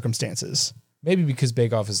no circumstances. Maybe because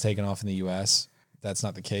Bake Off has taken off in the U.S. That's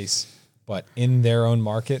not the case. But in their own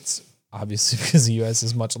markets, obviously because the U.S.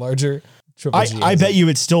 is much larger, Triple G. I bet you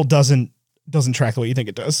it still doesn't track the way you think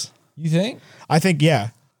it does. You think? I think, yeah.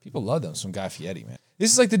 People love them. Some Guy Fieri, man.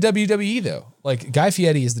 This is like the WWE, though. Like, Guy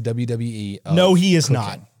Fieri is the WWE of No, he is cooking.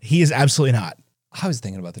 not. He is absolutely not. I was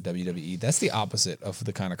thinking about the WWE. That's the opposite of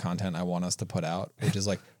the kind of content I want us to put out, which is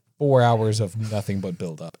like 4 hours of nothing but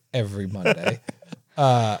build up every Monday.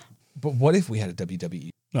 But what if we had a WWE?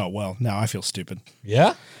 Oh, well, now I feel stupid.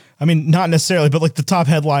 Yeah? I mean, not necessarily, but like the top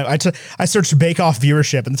headline, I searched Bake Off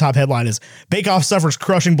viewership and the top headline is Bake Off suffers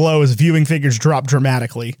crushing blow as viewing figures drop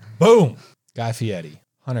dramatically. Boom. Guy Fieri.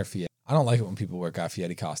 Hunter Fieri. I don't like it when people wear Guy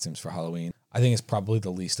Fieri costumes for Halloween. I think it's probably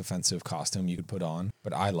the least offensive costume you could put on,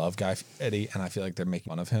 but I love Guy Fieri, and I feel like they're making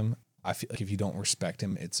fun of him. I feel like if you don't respect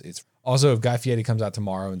him, it's also if Guy Fieri comes out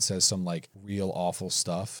tomorrow and says some like real awful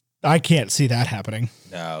stuff. I can't see that happening.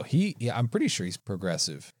 No, I'm pretty sure he's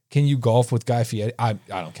progressive. Can you golf with Guy Fieri? I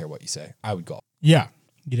don't care what you say. I would golf. Yeah,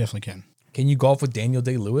 you definitely can. Can you golf with Daniel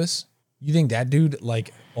Day-Lewis? You think that dude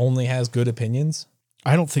like only has good opinions?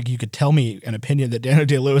 I don't think you could tell me an opinion that Daniel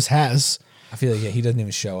Day-Lewis has. I feel like he doesn't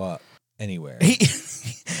even show up anywhere.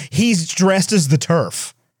 He's dressed as the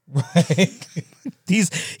turf. Right.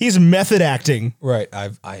 He's method acting. Right.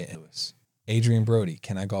 Adrian Brody.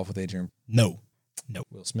 Can I golf with Adrian? No.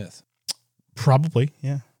 Will Smith. Probably.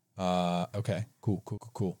 Yeah. Okay.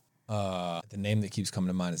 Cool. The name that keeps coming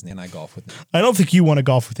to mind is Can I golf with? I don't think you want to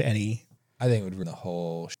golf with any. I think it would ruin the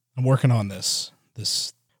whole. I'm working on this.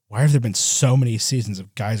 Why have there been so many seasons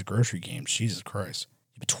of Guy's Grocery Games? Jesus Christ.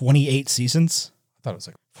 28 seasons? I thought it was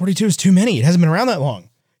like 42 is too many. It hasn't been around that long.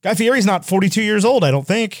 Guy Fieri's not 42 years old, I don't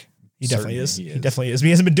think. He definitely is. He definitely is. He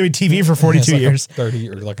hasn't been doing TV for 42 years. 30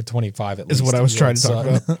 or like a 25 at least. Is what I was trying to talk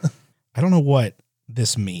about. I don't know what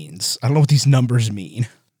this means. I don't know what these numbers mean.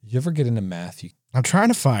 You ever get into math? I'm trying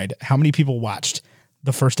to find how many people watched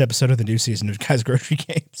the first episode of the new season of Guy's Grocery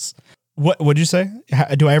Games. What'd you say?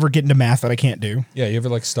 Do I ever get into math that I can't do? Yeah, you ever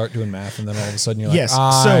like start doing math and then all of a sudden you're yes,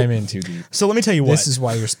 like, I'm in too deep. So let me tell you what. This is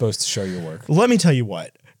why you're supposed to show your work. Let me tell you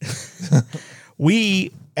what.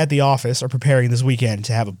 We at the office are preparing this weekend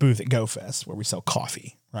to have a booth at GoFest where we sell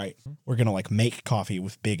coffee, right? We're going to like make coffee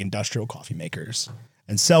with big industrial coffee makers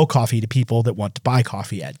and sell coffee to people that want to buy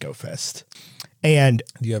coffee at GoFest. And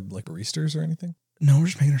do you have like baristas or anything? No, we're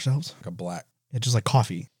just making ourselves. Like a black. Yeah, just like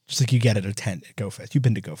coffee. Just like you get at a tent at GoFest. You've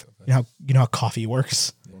been to GoFest. You know how coffee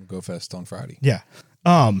works? GoFest on Friday. Yeah.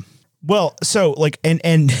 Well, so like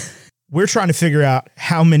and we're trying to figure out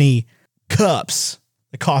how many cups,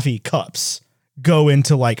 the coffee cups, go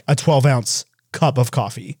into like a 12-ounce cup of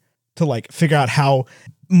coffee to like figure out how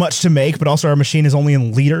much to make, but also our machine is only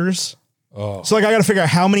in liters. Oh. So like I got to figure out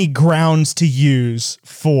how many grounds to use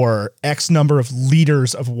for X number of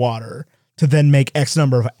liters of water to then make X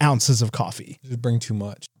number of ounces of coffee. Just bring too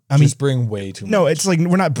much. I mean, just bring way too much. No, it's like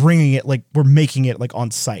we're not bringing it, like we're making it like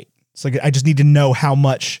on site. It's like I just need to know how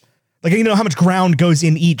much, like you know how much ground goes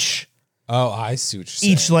in each. Oh, I see what you're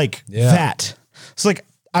saying. Each like vat. So like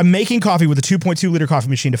I'm making coffee with a 2.2 liter coffee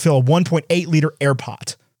machine to fill a 1.8 liter air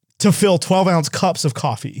pot to fill 12-ounce cups of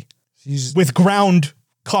coffee with ground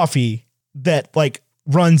coffee that like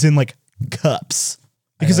runs in like cups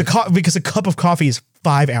because a cup of coffee is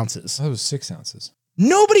 5 ounces. That was 6 ounces.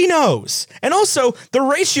 Nobody knows. And also, the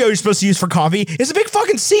ratio you're supposed to use for coffee is a big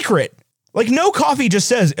fucking secret. Like, no coffee just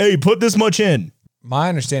says, hey, put this much in. My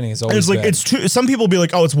understanding is always it's two. Some people be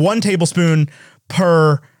like, oh, it's 1 tablespoon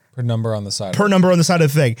per number on the side. Per number on the side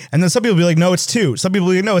of the thing. And then some people be like, no, it's 2. Some people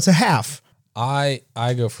be like, no, it's a half. I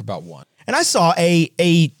go for about 1. And I saw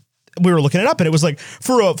we were looking it up and it was like,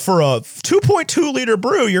 for a 2.2 liter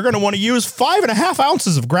brew, you're going to want to use 5.5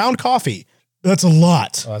 ounces of ground coffee. That's a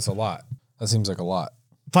lot. Oh, that's a lot. That seems like a lot.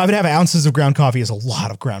 5.5 ounces of ground coffee is a lot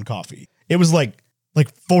of ground coffee. It was like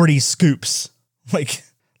 40 scoops, like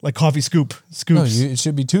coffee scoops. No, it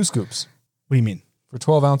should be 2 scoops. What do you mean? For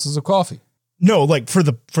 12 ounces of coffee. No, like for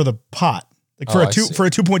the pot, like for a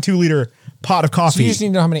 2.2 liter pot of coffee. So you just need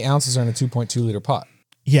to know how many ounces are in a 2.2 liter pot.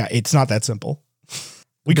 Yeah, it's not that simple.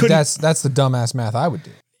 That's the dumbass math I would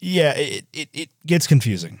do. Yeah, it gets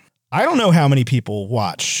confusing. I don't know how many people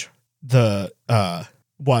watch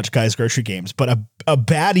Guys Grocery Games, but a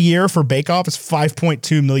bad year for Bake Off is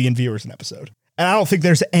 5.2 million viewers an episode. And I don't think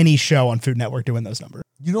there's any show on Food Network doing those numbers.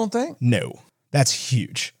 You don't think? No, that's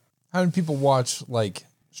huge. How many people watch like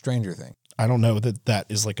Stranger Things? I don't know that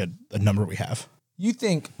is like a number we have. You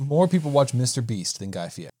think more people watch Mr. Beast than Guy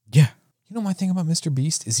Fieri? Yeah. You know my thing about Mr.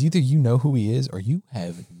 Beast is either you know who he is or you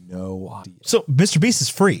have no idea. So Mr. Beast is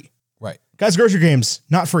free. Right. Guys Grocery Games,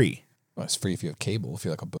 not free. Well, it's free if you have cable, if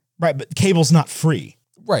you're like a book. Right, but cable's not free.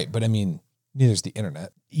 Right, but I mean, neither's the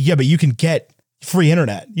internet. Yeah, but you can get free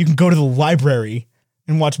internet. You can go to the library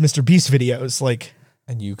and watch Mr. Beast videos, like.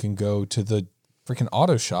 And you can go to the freaking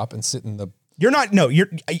auto shop and sit in the.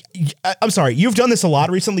 I'm sorry. You've done this a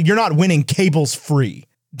lot recently. You're not winning cables free.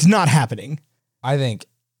 It's not happening. I think.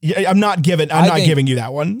 I'm not giving you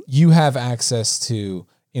that one. You have access to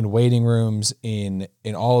in waiting rooms in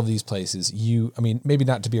all of these places. I mean, maybe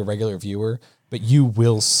not to be a regular viewer, but you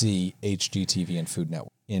will see HGTV and Food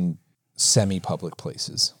Network in semi-public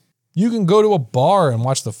places. You can go to a bar and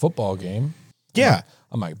watch the football game. Yeah.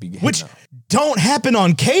 I might be. Which don't happen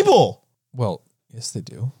on cable. Well, yes, they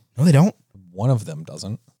do. No, they don't. One of them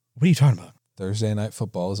doesn't. What are you talking about? Thursday Night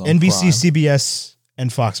Football is on NBC, Prime. CBS,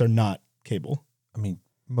 and Fox are not cable. I mean,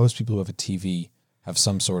 most people who have a TV have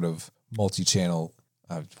some sort of multi-channel.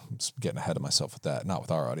 I'm just getting ahead of myself with that. Not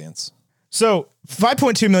with our audience. So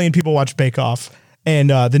 5.2 million people watched Bake Off, and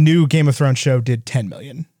the new Game of Thrones show did 10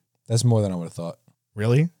 million. That's more than I would have thought.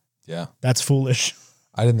 Really? Yeah. That's foolish.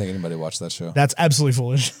 I didn't think anybody watched that show. That's absolutely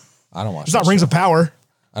foolish. I don't watch It's not Rings of Power.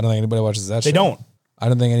 I don't think anybody watches that show. They don't. I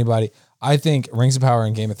don't think anybody. I think Rings of Power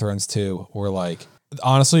and Game of Thrones 2 were like,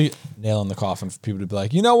 honestly, nail in the coffin for people to be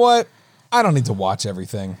like, you know what? I don't need to watch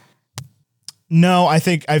everything. No, I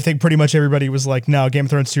think pretty much everybody was like, no, Game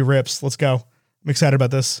of Thrones 2 rips. Let's go. I'm excited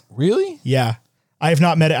about this. Really? Yeah. I've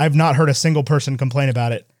not heard a single person complain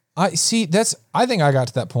about it. I think I got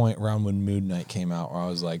to that point around when Moon Knight came out where I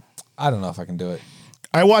was like, I don't know if I can do it.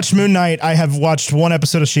 I watched Moon Knight. I have watched 1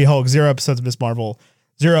 episode of She-Hulk, 0 episodes of Miss Marvel,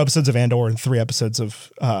 0 episodes of Andor, and 3 episodes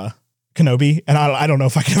of Kenobi. And I don't know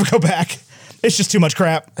if I can ever go back. It's just too much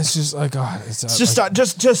crap. It's just like, God, It's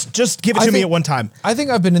just give it to me at one time. I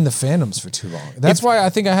think I've been in the fandoms for too long. That's why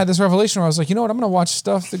I think I had this revelation where I was like, you know what? I'm going to watch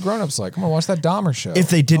stuff the grown-ups like. I'm going to watch that Dahmer show. If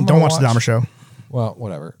they didn't, don't watch the Dahmer show. Well,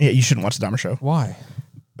 whatever. Yeah, you shouldn't watch the Dahmer show. Why?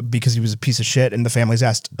 Because he was a piece of shit and the families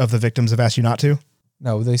of the victims have asked you not to.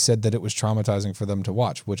 No, they said that it was traumatizing for them to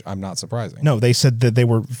watch, which I'm not surprising. No, they said that they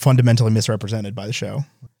were fundamentally misrepresented by the show.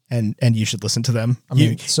 And you should listen to them. I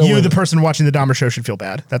mean, the person watching the Dahmer show, should feel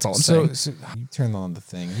bad. That's all I'm saying. So you turn on the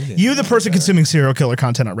thing. You, the person consuming serial killer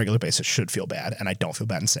content on a regular basis, should feel bad. And I don't feel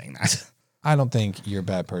bad in saying that. I don't think you're a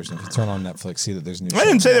bad person. If you turn on Netflix, see that there's new. I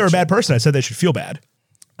didn't say they were a bad person. I said they should feel bad.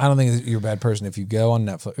 I don't think you're a bad person if you go on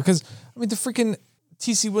Netflix. Because, I mean, the freaking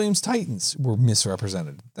T.C. Williams Titans were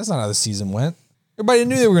misrepresented. That's not how the season went. Everybody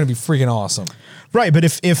knew they were going to be freaking awesome. Right, but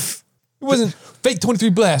if it wasn't fake 23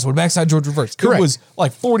 blast with backside George reverse. Correct. It was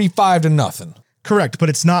like 45-0. Correct, but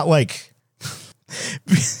it's not like.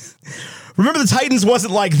 Remember, the Titans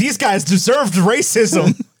wasn't like these guys deserved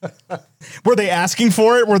racism. Were they asking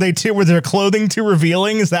for it? Were their clothing too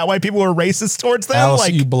revealing? Is that why people were racist towards them? Alice,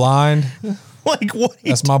 like you blind? Like what?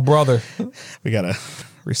 That's my brother. We gotta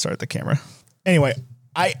restart the camera. Anyway,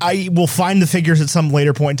 I will find the figures at some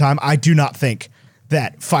later point in time. I do not think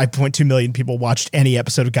that 5.2 million people watched any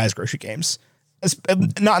episode of Guys Grocery Games.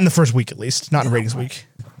 Not in the first week, at least. Not in ratings week.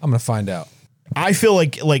 I'm gonna find out. I feel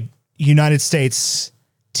like United States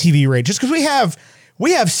TV rate, just because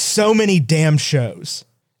we have so many damn shows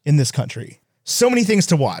in this country, so many things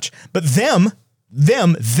to watch. But them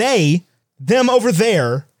over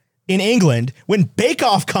there in England, when Bake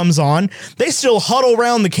Off comes on, they still huddle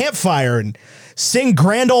around the campfire and sing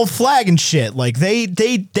Grand Old Flag and shit. Like they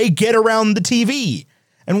get around the TV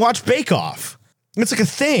and watch Bake Off. It's like a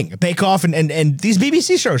thing. Bake Off and these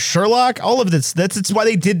BBC shows, Sherlock, all of this. That's why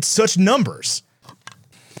they did such numbers.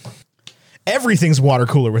 Everything's water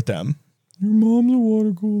cooler with them. Your mom's a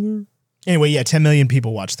water cooler. Anyway, yeah, 10 million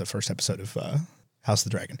people watched the first episode of House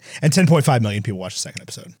of the Dragon, and 10.5 million people watched the second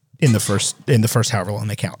episode in the first however long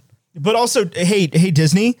they count. But also, hey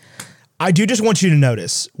Disney, I do just want you to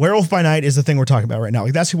notice Werewolf by Night is the thing we're talking about right now.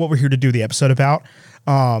 Like that's what we're here to do the episode about.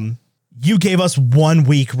 You gave us 1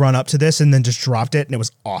 week run up to this and then just dropped it, and it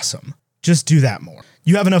was awesome. Just do that more.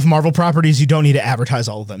 You have enough Marvel properties. You don't need to advertise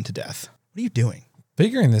all of them to death. What are you doing?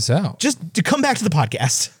 Figuring this out. Just to come back to the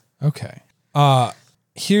podcast. Okay.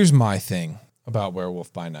 Here's my thing about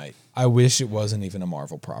Werewolf by Night. I wish it wasn't even a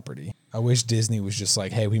Marvel property. I wish Disney was just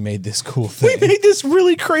like, hey, we made this cool thing. We made this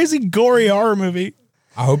really crazy, gory horror movie.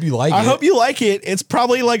 I hope you like it. I hope you like it. It's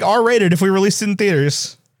probably like R-rated if we released it in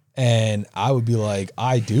theaters. And I would be like,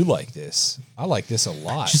 I do like this. I like this a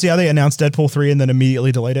lot. Did you see how they announced Deadpool 3 and then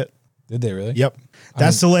immediately delayed it? Did they really? Yep.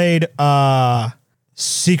 That's delayed.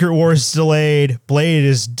 Secret Wars is delayed. Blade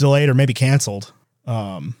is delayed or maybe canceled.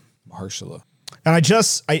 Mahershala.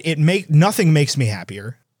 And nothing makes me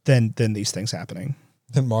happier than these things happening.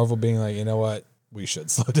 Then Marvel being like, you know what? We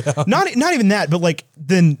should slow down. Not even that, but like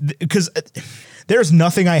because there's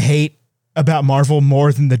nothing I hate about Marvel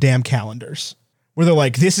more than the damn calendars. Where they're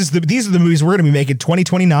like, these are the movies we're going to be making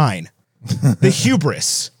 2029. The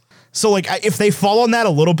hubris. So like if they fall on that a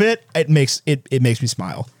little bit, it makes me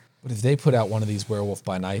smile. But if they put out one of these Werewolf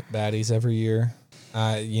by Night baddies every year,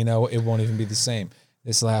 it won't even be the same.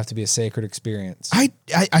 This will have to be a sacred experience. I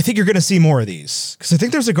think you're going to see more of these because I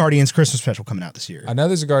think there's a Guardians Christmas special coming out this year. I know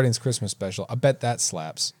there's a Guardians Christmas special. I bet that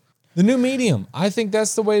slaps. The new medium. I think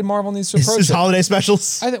that's the way Marvel needs to approach it. Holiday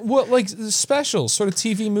specials. Like specials, sort of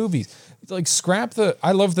TV movies. Like scrap the.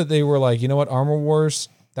 I love that they were like, you know what, Armor Wars.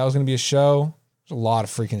 That was going to be a show. There's a lot of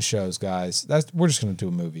freaking shows, guys. We're just going to do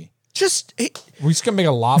a movie. We're just gonna make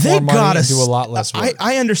a lot more money and do a lot less work.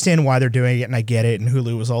 I understand why they're doing it, and I get it. And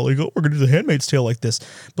Hulu was all like, "Oh, we're gonna do The Handmaid's Tale like this,"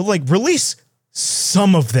 but like release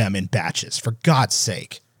some of them in batches, for God's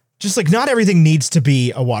sake. just like not everything needs to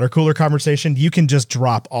be a water cooler conversation. You can just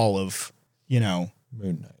drop all of, Moon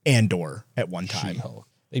Knight, Andor at one time. She-Hulk.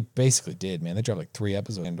 They basically did, man. They dropped like 3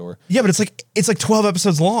 episodes of Andor. Yeah, but it's like 12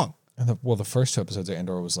 episodes long. And the first 2 episodes of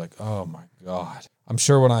Andor was like, oh my God. I'm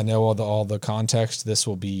sure when I know all the context, this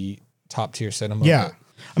will be top tier cinema. Yeah.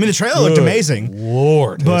 I mean, the trailer looked amazing.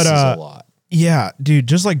 Lord, but, this is a lot. Yeah, dude,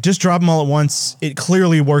 just drop them all at once. It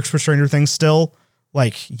clearly works for Stranger Things still.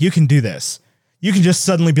 Like, you can do this. You can just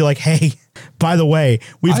suddenly be like, hey, by the way,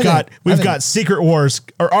 we've got Secret Wars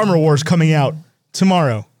or Armor Wars coming out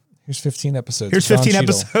tomorrow. Here's 15 episodes. Here's 15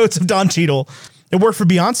 episodes of Don Cheadle. It worked for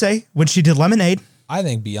Beyonce when she did Lemonade. I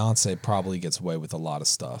think Beyonce probably gets away with a lot of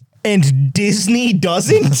stuff. And Disney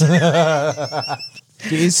doesn't?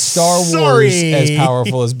 Is Star Wars as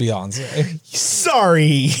powerful as Beyonce?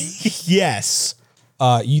 Sorry. Yes.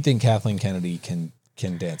 You think Kathleen Kennedy can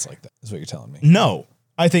dance like that, is what you're telling me? No.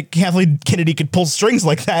 I think Kathleen Kennedy could pull strings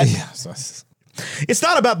like that. Yeah. It's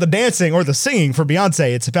not about the dancing or the singing for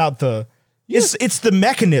Beyonce. It's about it's the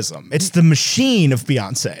mechanism. It's the machine of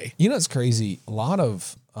Beyonce. You know, it's crazy. A lot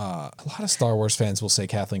of Star Wars fans will say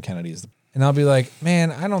Kathleen Kennedy is and I'll be like, man,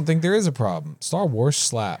 I don't think there is a problem. Star Wars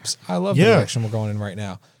slaps. I love the direction we're going in right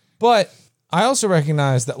now. But I also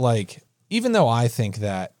recognize that, like, even though I think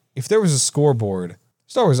that if there was a scoreboard,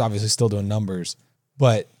 Star Wars is obviously still doing numbers,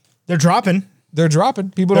 but they're dropping.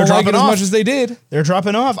 People don't like it as much as they did. They're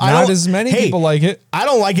dropping off. Not as many people like it. I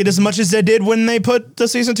don't like it as much as they did when they put the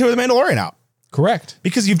season 2 of The Mandalorian out. Correct.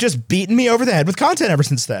 Because you've just beaten me over the head with content ever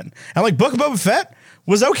since then. And like Book of Boba Fett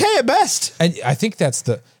was okay at best. And I think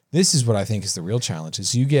this is what I think is the real challenge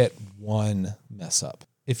is you get one mess up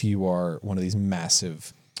if you are one of these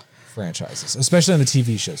massive franchises, especially on the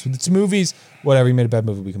TV shows. With the movies, whatever, you made a bad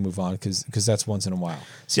movie, we can move on because that's once in a while.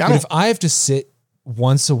 See, but if I have to sit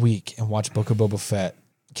once a week and watch Book of Boba Fett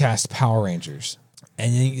cast Power Rangers,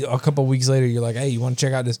 and then a couple of weeks later, you're like, hey, you want to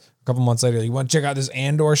check out this? A couple months later, you want to check out this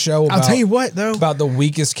Andor show? I'll tell you what, though. About the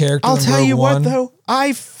weakest character I'll in tell Rogue you One. what, though.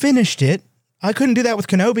 I finished it. I couldn't do that with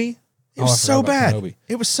Kenobi. It was so bad. Kenobi.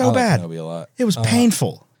 It was so bad. Kenobi a lot. It was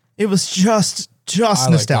painful. It was just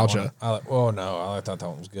nostalgia. I thought that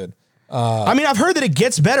one was good. I mean, I've heard that it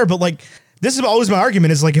gets better, but like, this is always my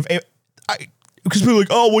argument is like, because people are like,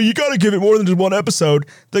 oh, well, you got to give it more than just one episode.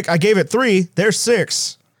 Like, I gave it 3. There's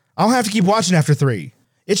 6. I don't have to keep watching after 3.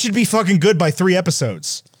 It should be fucking good by 3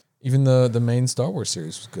 episodes. Even the main Star Wars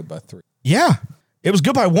series was good by 3. Yeah. It was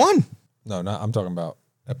good by 1. No, I'm talking about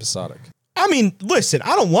episodic. I mean, listen,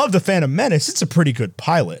 I don't love The Phantom Menace. It's a pretty good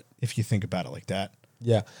pilot, if you think about it like that.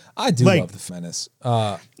 Yeah, I do love The Menace.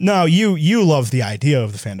 No, you love the idea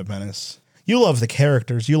of The Phantom Menace. You love the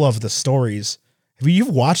characters. You love the stories. Have you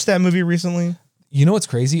watched that movie recently? You know what's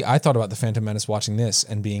crazy? I thought about The Phantom Menace watching this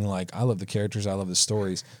and being like, I love the characters. I love the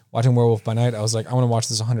stories. Watching Werewolf by Night, I was like, I want to watch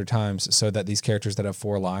this 100 times so that these characters that have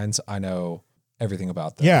 4 lines, I know everything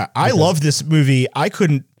about them. Yeah, I love this movie. I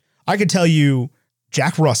could tell you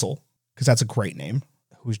Jack Russell, because that's a great name.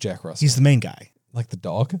 Who's Jack Russell? He's the main guy. Like the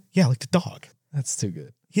dog? Yeah, like the dog. That's too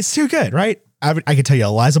good. He's too good, right? I could tell you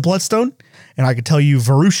Eliza Bloodstone, and I could tell you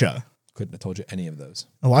Varusha. Couldn't have told you any of those.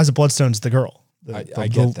 Eliza Bloodstone's the girl. I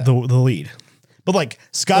get that. The lead. But like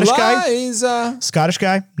Scottish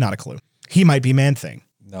guy, not a clue. He might be Man-Thing.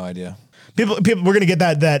 No idea. People, we're gonna get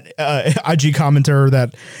that IG commenter,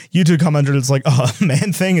 that YouTube commenter that's like,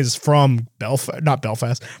 Man-Thing is from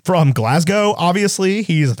from Glasgow. Obviously,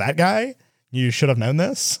 he's that guy. You should have known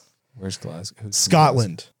this. Where's Glasgow?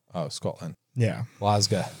 Scotland. Oh, Scotland. Yeah,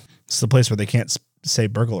 Glasgow. It's the place where they can't say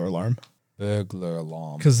burglar alarm. Burglar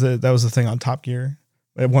alarm. Because that was the thing on Top Gear.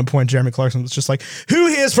 At one point, Jeremy Clarkson was just like, "Who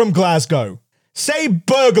here's from Glasgow? Say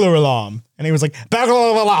burglar alarm." And he was like,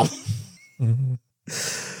 "Burglar alarm."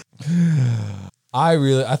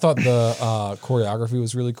 I thought the choreography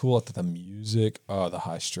was really cool. I thought the music, the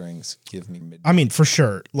high strings give me mid. I mean, for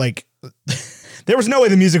sure. Like, there was no way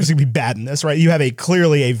the music was going to be bad in this, right? You have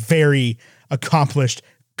clearly a very accomplished,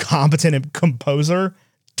 competent composer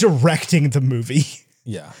directing the movie.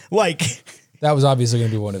 Yeah. Like, that was obviously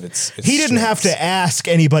going to be one of its he didn't have to ask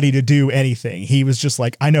anybody to do anything. He was just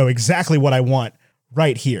like, I know exactly what I want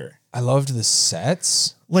right here. I loved the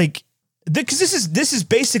sets. Like, because this is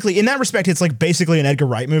basically, in that respect, it's like basically an Edgar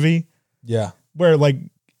Wright movie. Yeah. Where like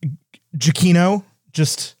Giacchino,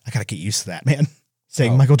 I gotta get used to that, man.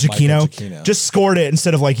 Saying Michael Giacchino just scored it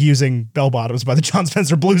instead of like using Bell Bottoms by the John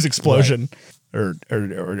Spencer Blues Explosion, right.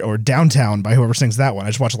 or Downtown by whoever sings that one. I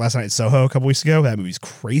just watched it last night at Soho a couple weeks ago. That movie's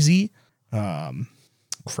crazy.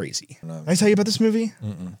 Crazy. Did I tell you about this movie?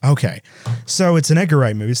 Mm-mm. Okay. So it's an Edgar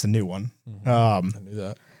Wright movie. It's the new one. I knew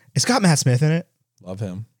that. It's got Matt Smith in it. Love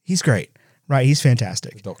him. He's great. Right? He's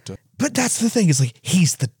fantastic. Doctor. But that's the thing, is like,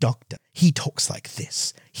 he's the Doctor. He talks like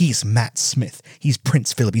this. He's Matt Smith. He's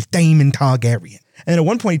Prince Philip. He's Daemon Targaryen. And then at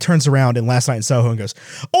one point he turns around in Last Night in Soho and goes,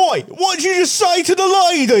 "Oi, what did you just say to the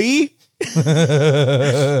lady?"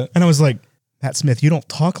 And I was like, Matt Smith, you don't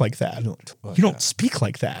talk like that. You don't speak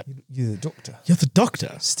like that. You're the Doctor. You're the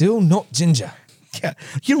Doctor. Still not ginger. Yeah,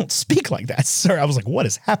 you don't speak like that, sir. I was like, what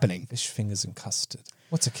is happening? Fish fingers and custard.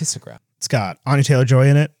 What's a kissogram? It's got Anya Taylor-Joy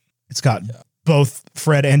in it. It's got both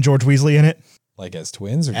Fred and George Weasley in it. Like as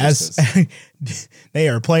twins or As just as? they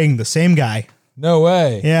are playing the same guy. No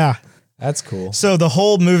way. Yeah. That's cool. So the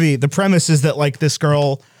whole movie, the premise is that like this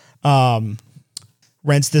girl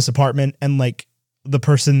rents this apartment, and like the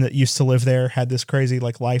person that used to live there had this crazy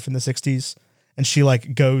like life in the 60s, and she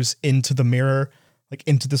like goes into the mirror, like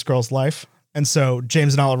into this girl's life. And so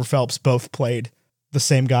James and Oliver Phelps both played the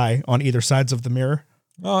same guy on either sides of the mirror.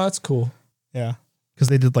 Oh, that's cool. Yeah. Because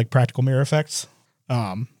they did like practical mirror effects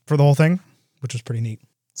for the whole thing, which was pretty neat.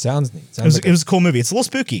 Sounds neat. It was a cool movie. It's a little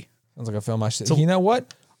spooky. Sounds like a film I should. You know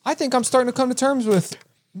what? I think I'm starting to come to terms with.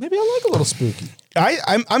 Maybe I like a little spooky.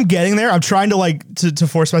 I'm getting there. I'm trying to like to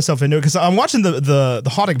force myself into it, because I'm watching the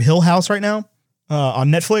Haunting of Hill House right now on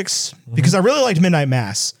Netflix, because I really liked Midnight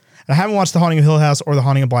Mass. And I haven't watched The Haunting of Hill House or The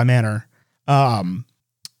Haunting of Bly Manor. And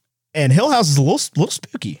Hill House is a little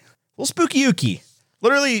spooky, a little spooky-ooky.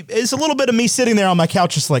 Literally, it's a little bit of me sitting there on my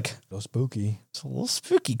couch, just like, So spooky. it's a little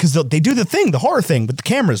spooky, because they do the horror thing with the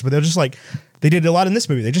cameras, where they're just like, they did a lot in this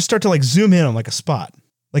movie. They just start to like zoom in on like a spot.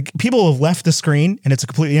 Like people have left the screen and it's a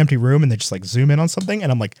completely empty room, and they just like zoom in on something,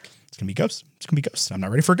 and I'm like, it's gonna be a ghost. It's gonna be a ghost. I'm not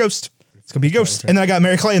ready for a ghost. It's gonna be a ghost. And then I got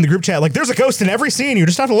Mary Clay in the group chat, like, there's a ghost in every scene. You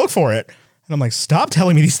just have to look for it. And I'm like, stop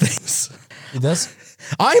telling me these things. It does.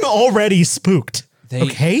 I'm already spooked.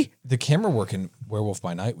 Okay. The camera work in Werewolf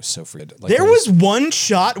by Night was so free. Like, There was one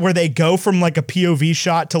shot where they go from like a POV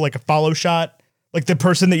shot to like a follow shot. Like the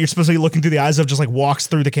person that you're supposed to be looking through the eyes of just like walks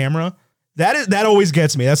through the camera. That always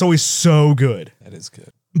gets me. That's always so good. That is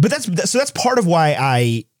good. But that's part of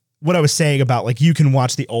why what I was saying about like, you can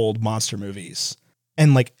watch the old monster movies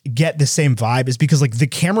and like get the same vibe, is because like the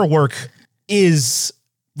camera work is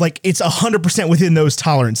like, it's 100% within those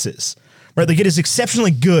tolerances, right? Like it is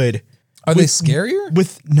exceptionally good. Are they scarier?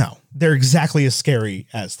 No, they're exactly as scary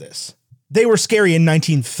as this. They were scary in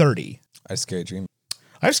 1930. I had a scary dream.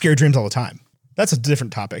 I have scary dreams all the time. That's a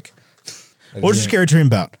different topic. What was your scary dream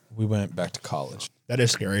about? We went back to college. That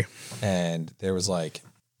is scary. And there was like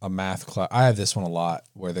a math class. I have this one a lot,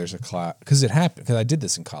 where there's a class, because it happened, because I did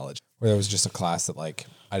this in college, where there was just a class that like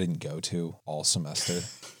I didn't go to all semester.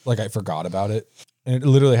 Like I forgot about it. And it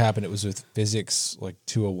literally happened. It was with physics, like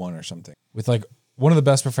 201 or something, with like one of the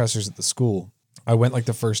best professors at the school. I went like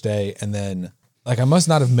the first day, and then like I must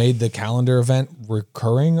not have made the calendar event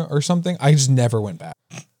recurring or something. I just never went back.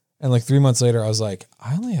 And like 3 months later, I was like,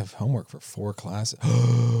 I only have homework for 4 classes.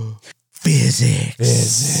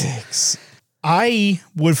 Physics. I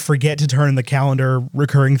would forget to turn the calendar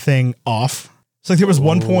recurring thing off. So like there was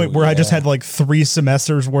one point where I just had like 3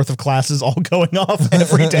 semesters worth of classes all going off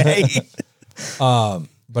every day.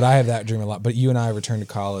 But I have that dream a lot. But you and I returned to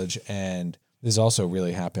college, and this also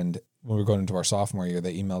really happened when we were going into our sophomore year.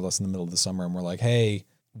 They emailed us in the middle of the summer and were like, hey,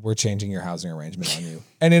 we're changing your housing arrangement on you.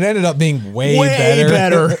 And it ended up being way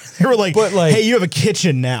better. They were like, but like, hey, you have a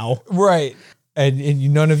kitchen now. Right.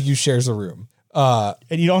 And none of you shares a room. And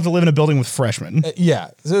you don't have to live in a building with freshmen.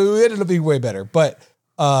 Yeah. So it ended up being way better. But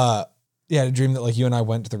yeah, I had a dream that like you and I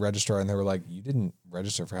went to the registrar, and they were like, you didn't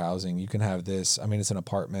register for housing. You can have this. I mean, it's an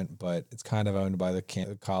apartment, but it's kind of owned by the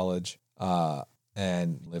college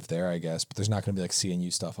and live there, I guess. But there's not going to be like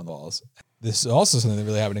CNU stuff on the walls. This is also something that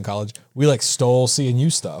really happened in college. We like stole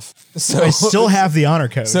CNU stuff. So I still have the honor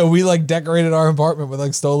code. So we like decorated our apartment with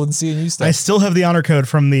like stolen CNU stuff. I still have the honor code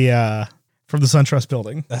from the SunTrust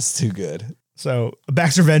building. That's too good. So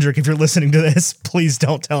Baxter Vendrick, if you're listening to this, please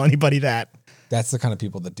don't tell anybody that. That's the kind of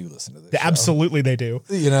people that do listen to this show. Absolutely they do.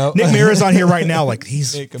 You know, Nick Mira's on here right now. Like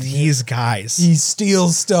these guys. He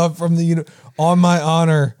steals stuff from the on my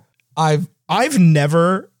honor. I've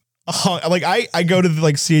never like I go to the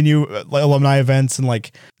like CNU like, alumni events and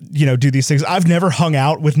like, you know, do these things. I've never hung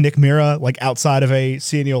out with Nick Mira like outside of a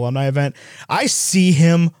CNU alumni event. I see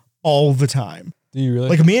him all the time. Do you really?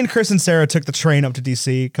 Like me and Chris and Sarah took the train up to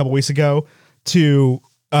DC a couple weeks ago to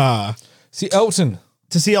see Elton.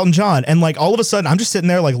 To see Elton John. And like all of a sudden I'm just sitting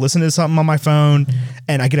there like listening to something on my phone,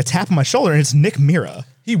 and I get a tap on my shoulder, and it's Nick Mira.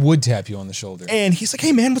 He would tap you on the shoulder. And he's like,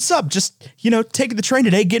 hey man, what's up? Just, you know, taking the train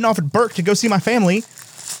today, getting off at Burke to go see my family.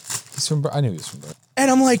 He's from I knew he was from Burke.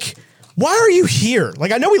 And I'm like, why are you here?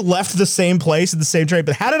 Like I know we left the same place at the same train,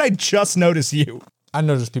 but how did I just notice you? I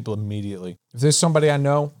notice people immediately. If there's somebody I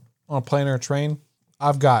know on a plane or a train,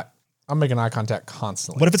 I'm making eye contact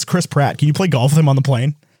constantly. What if it's Chris Pratt? Can you play golf with him on the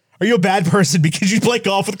plane? Are you a bad person because you play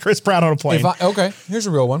golf with Chris Pratt on a plane? Okay, here's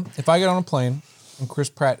a real one. If I get on a plane and Chris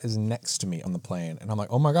Pratt is next to me on the plane and I'm like,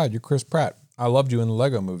 oh my God, you're Chris Pratt. I loved you in the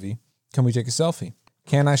Lego movie. Can we take a selfie?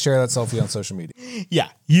 Can I share that selfie on social media? Yeah,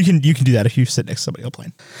 you can do that if you sit next to somebody on a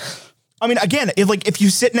plane. I mean, again, if you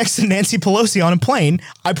sit next to Nancy Pelosi on a plane,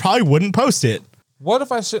 I probably wouldn't post it. What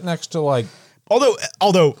if I sit next to like...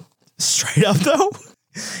 Although straight up though,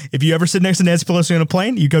 if you ever sit next to Nancy Pelosi on a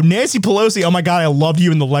plane, you go, Nancy Pelosi, oh my God, I loved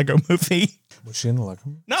you in the Lego movie. Was she in the Lego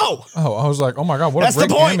movie? No. Oh, I was like, oh my God, what That's a great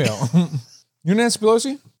the point. cameo. You're Nancy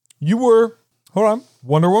Pelosi? You were, hold on,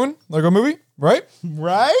 Wonder Woman, Lego movie, right?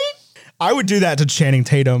 Right? I would do that to Channing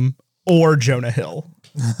Tatum or Jonah Hill.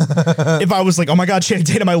 If I was like, oh my God, Channing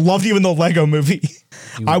Tatum, I loved you in the Lego movie.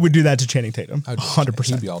 I would do that to Channing Tatum. 100%.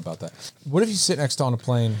 He'd be all about that. What if you sit next to on a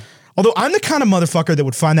plane? Although I'm the kind of motherfucker that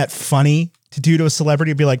would find that funny to do to a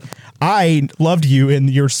celebrity. Be like, I loved you in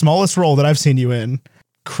your smallest role that I've seen you in,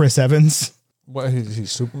 Chris Evans. What, is he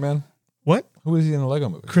Superman? What? Who is he in the Lego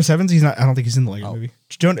movie? Chris Evans? He's not. I don't think he's in the Lego movie.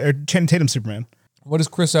 Channing Tatum, Superman. What is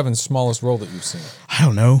Chris Evans' smallest role that you've seen? I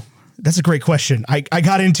don't know. That's a great question. I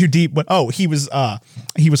got in too deep, but he was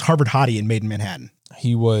Harvard Hottie in Made in Manhattan.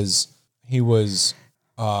 He was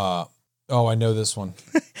I know this one.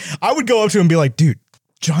 I would go up to him and be like, dude,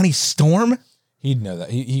 Johnny Storm? He'd know that.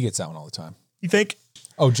 He gets that one all the time. You think?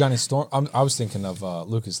 Oh, Johnny Storm. I was thinking of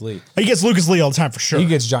Lucas Lee. He gets Lucas Lee all the time for sure. He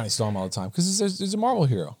gets Johnny Storm all the time because he's a Marvel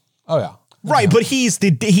hero. Oh yeah. Right, but he's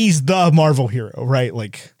the Marvel hero, right?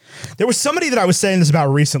 Like there was somebody that I was saying this about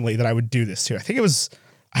recently that I would do this to. I think it was,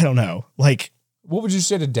 I don't know, like what would you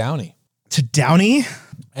say to Downey? To Downey?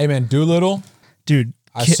 Hey man, Doolittle. Dude.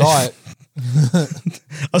 I saw it.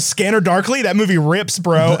 A Scanner Darkly? That movie rips,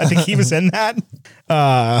 bro. I think he was in that.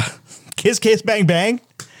 Kiss Kiss Bang Bang.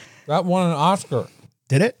 That won an Oscar.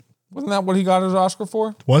 Did it? Wasn't that what he got his Oscar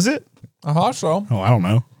for? Was it? I thought so. Oh, I don't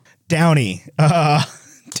know. Downey.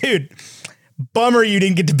 Dude. Bummer you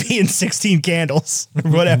didn't get to be in 16 Candles.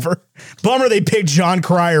 Or whatever. Bummer they picked John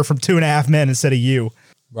Cryer from 2.5 Men instead of you.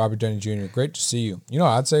 Robert Downey Jr., great to see you. You know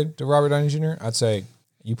what I'd say to Robert Downey Jr.? I'd say,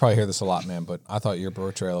 you probably hear this a lot, man, but I thought your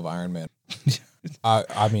portrayal of Iron Man,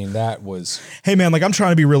 I mean, that was... Hey, man, like, I'm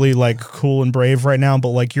trying to be really, like, cool and brave right now, but,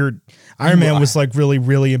 like, Iron Man was, like, really,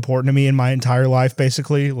 really important to me in my entire life,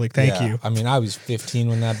 basically. Like, thank you. I mean, I was 15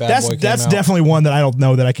 when that bad boy came out. That's definitely one that I don't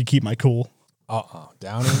know that I could keep my cool.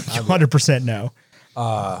 Downey? 100% no.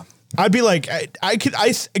 I'd be like,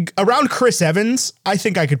 around Chris Evans, I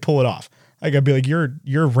think I could pull it off. Like, I'd be like,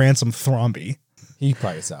 you're Ransom Thromby. He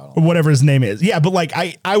probably gets out. Or whatever his name is. Yeah, but like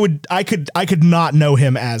I could not know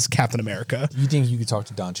him as Captain America. You think you could talk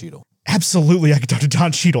to Don Cheadle? Absolutely, I could talk to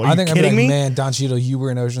Don Cheadle. Are you kidding me? Man, Don Cheadle, you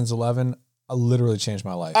were in Ocean's 11. I literally changed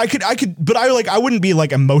my life. I could, but I wouldn't be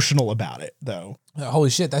like emotional about it though.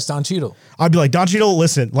 Holy shit, that's Don Cheadle. I'd be like, Don Cheadle,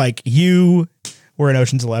 listen, like you were in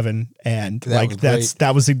Ocean's 11, and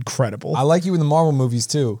that was incredible. I like you in the Marvel movies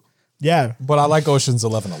too. Yeah. But I like Ocean's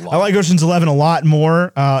 11 a lot. I like Ocean's 11 a lot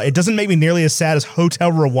more. It doesn't make me nearly as sad as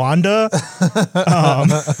Hotel Rwanda.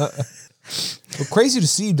 But crazy to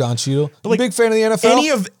see Don Cheadle. Like, big fan of the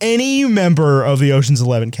NFL. Any member of the Ocean's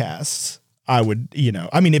 11 cast, I would,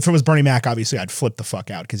 I mean, if it was Bernie Mac, obviously I'd flip the fuck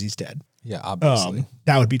out because he's dead. Yeah, obviously.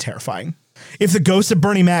 That would be terrifying. If the ghost of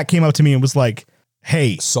Bernie Mac came up to me and was like,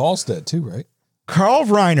 hey. Saul's dead too, right? Carl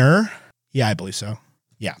Reiner. Yeah, I believe so.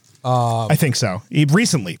 Yeah. I think so.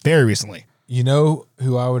 Very recently. You know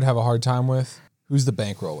who I would have a hard time with? Who's the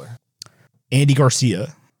bankroller? Andy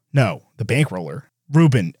Garcia. No, the bankroller.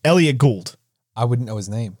 Ruben Elliott Gould. I wouldn't know his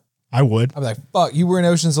name. I would. I'd be like, fuck, you were in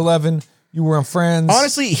Ocean's 11. You were on Friends.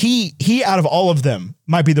 Honestly, he out of all of them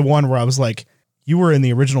might be the one where I was like, you were in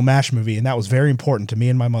the original MASH movie, and that was very important to me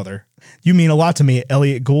and my mother. You mean a lot to me,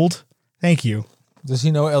 Elliott Gould. Thank you. Does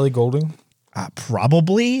he know Ellie Goulding?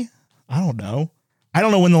 Probably. I don't know. I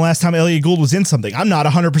don't know when the last time Elliott Gould was in something. I'm not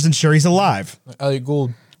 100% sure he's alive. Elliott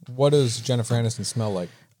Gould, what does Jennifer Aniston smell like?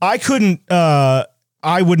 I couldn't, I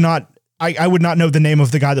would not know the name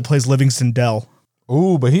of the guy that plays Livingston Dell.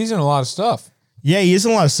 Ooh, but he's in a lot of stuff. Yeah, he is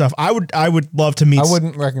in a lot of stuff. I would love to meet. I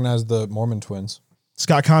wouldn't recognize the Mormon twins.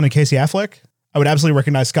 Scott Conn and Casey Affleck. I would absolutely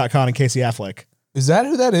recognize Scott Conn and Casey Affleck. Is that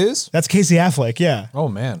who that is? That's Casey Affleck, yeah. Oh,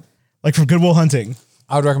 man. Like from Good Will Hunting.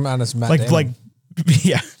 I would recommend this Matt Damon.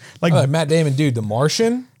 Yeah. Like Matt Damon, dude, The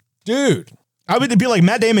Martian? Dude. I would be like,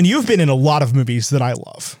 Matt Damon, you've been in a lot of movies that I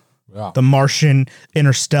love. Yeah. The Martian,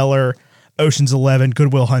 Interstellar, Ocean's 11,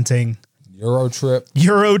 Good Will Hunting. Euro Trip.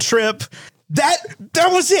 That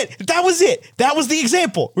was it. That was the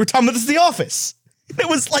example. We were talking about this in The Office. It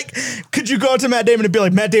was like, could you go to Matt Damon and be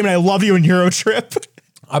like, Matt Damon, I love you in Euro Trip?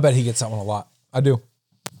 I bet he gets that one a lot. I do.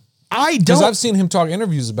 I Because don't. I've seen him talk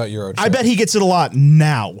interviews about Eurotrip. I bet he gets it a lot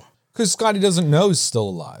now. Because Scotty doesn't know he's still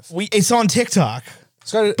alive. It's on TikTok.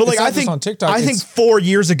 Scotty, But like, it's not I just think on TikTok. I think it's 4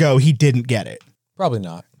 years ago he didn't get it. probably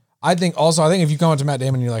not. I think if you come up to Matt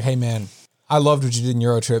Damon and you're like, hey man, I loved what you did in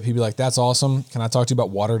Eurotrip, he'd be like, that's awesome. Can I talk to you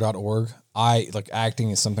about water.org? I like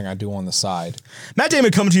acting is something I do on the side. Matt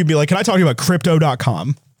Damon come to you and be like, can I talk to you about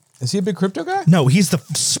crypto.com? Is he a big crypto guy? No, he's the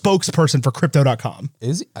spokesperson for crypto.com.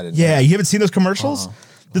 Is he? I didn't know. Yeah, you haven't seen those commercials?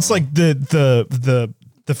 It's like the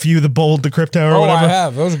few, the bold, the crypto or Oh, whatever. I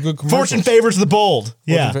have. Those are good commercials. Fortune favors the bold.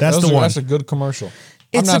 Yeah, that's the one. That's a good commercial.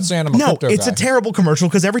 I'm It's not saying I'm a crypto it's guy. a terrible commercial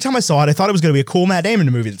because every time I saw it, I thought it was going to be a cool Matt Damon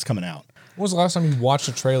movie that's coming out. When was the last time you watched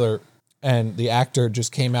a trailer and the actor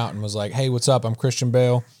just came out and was like, hey, what's up? I'm Christian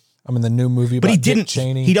Bale. I'm in the new movie about But he Dick didn't.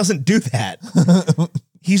 Cheney. He doesn't do that.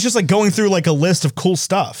 He's just like going through like a list of cool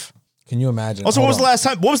stuff. Can you imagine? Also, Hold what was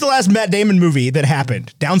on. the last Matt Damon movie that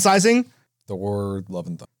happened? Downsizing? The word Love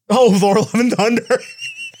and Thunder. Oh, Thor: Love and Thunder.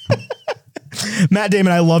 Matt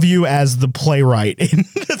Damon, I love you as the playwright in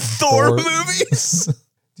the Thor movies.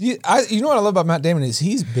 You know what I love about Matt Damon is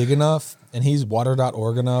he's big enough and he's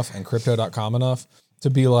water.org enough and crypto.com enough to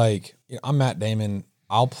be like, I'm Matt Damon.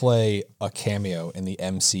 I'll play a cameo in the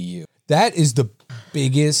MCU. That is the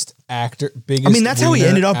biggest actor. Biggest. I mean, that's how he wiener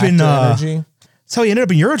ended up in. actor energy. That's how he ended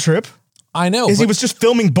up in Eurotrip. I know. Is he but was just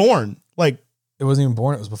filming Born? Like, it wasn't even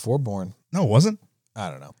Born. It was before Born. no, it wasn't. I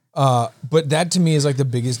don't know. But that to me is like the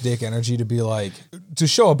biggest dick energy to be like, to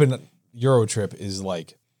show up in Eurotrip is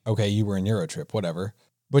like, okay, you were in Eurotrip, whatever.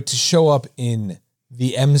 But to show up in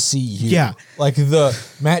the MCU, Yeah. like the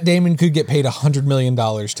Matt Damon could get paid $100 million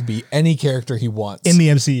to be any character he wants In the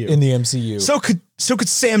MCU. in the MCU. So could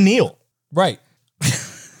Sam Neill. Right.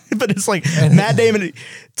 But it's like Matt Damon,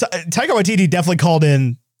 Taika Waititi definitely called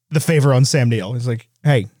in the favor on Sam Neill. He's like,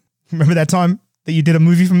 hey, remember that time that you did a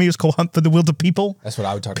movie for me? It was called Hunt for the Wilder People. That's what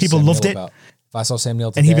I would talk People to Sam loved Neill it. about. If I saw Sam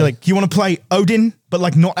Neill today, And he'd be like, you want to play Odin, but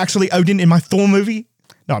like not actually Odin in my Thor movie?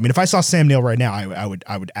 No, I mean, if I saw Sam Neill right now, I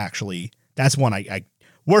would actually, that's one I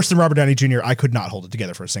worse than Robert Downey Jr., I could not hold it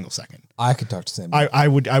together for a single second. I could talk to Sam Neill. I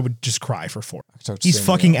would just cry for four. talk to He's Sam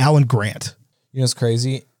fucking Neill. Alan Grant. You know what's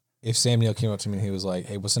crazy? If Sam Neill came up to me and he was like,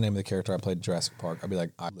 hey, what's the name of the character I played in Jurassic Park? I'd be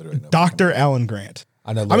like, I literally know. Dr. Alan Grant.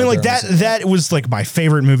 I know. I mean, like Laura Dern was in that was like my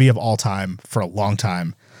favorite movie of all time for a long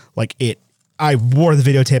time. Like I wore the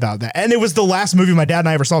videotape out of that. And it was the last movie my dad and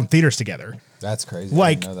I ever saw in theaters together. That's crazy. I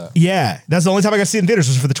Like, didn't know that. yeah, that's the only time I got to see it in theaters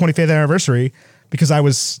was for the 25th anniversary because I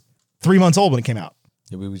was 3 months old when it came out.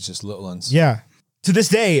 Yeah, we was just little ones. Yeah. To this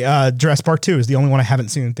day, Jurassic Park 2 is the only one I haven't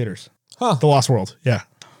seen in theaters. Huh. The Lost World. Yeah.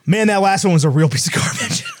 Man, that last one was a real piece of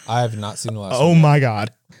garbage. I have not seen the last Oh one. my God.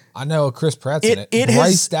 I know Chris Pratt's in it. It Bryce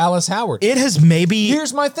has- Dallas Howard. It has maybe,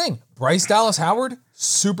 Here's my thing. Bryce Dallas Howard,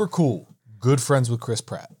 super cool. Good friends with Chris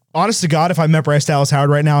Pratt. honest to God, if I met Bryce Dallas Howard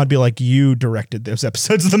right now, I'd be like, you directed those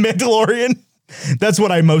episodes of The Mandalorian. That's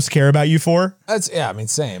what I most care about you for. I mean,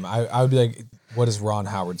 same. I would be like, what does Ron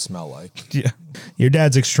Howard smell like? Yeah. Your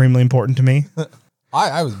dad's extremely important to me.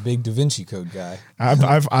 I was a big Da Vinci Code guy.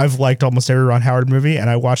 I've liked almost every Ron Howard movie, and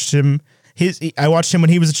I watched him. I watched him when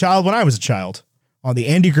he was a child. When I was a child, on the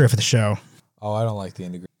Andy Griffith Show. Oh, I don't like the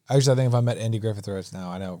Andy Griffith. Actually, I think if I met Andy Griffith right now,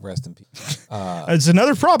 I know, rest in peace. It's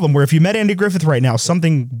another problem where if you met Andy Griffith right now,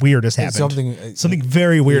 something weird has happened. Something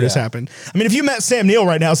very weird has Yeah. happened. I mean, if you met Sam Neill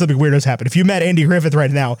right now, something weird has happened. If you met Andy Griffith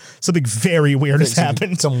right now, something very weird has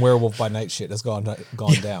happened. Some werewolf by night shit has gone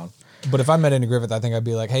down. But if I met Andy Griffith, I think I'd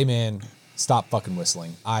be like, hey man, stop fucking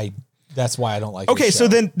whistling. That's why I don't like Okay, your so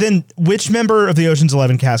show. then which member of the Ocean's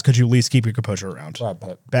 11 cast could you least keep your composure around? Brad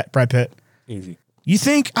Pitt. Brad Pitt. Easy. You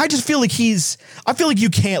think? I just feel like I feel like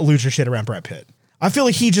you can't lose your shit around Brad Pitt. I feel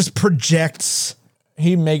like he just projects.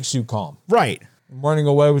 He makes you calm. Right. Running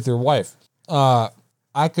away with your wife.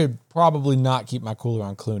 I could probably not keep my cool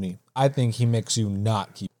around Clooney. I think he makes you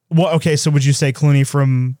not keep. Well, okay, so would you say Clooney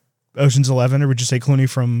from Ocean's 11, or would you say Clooney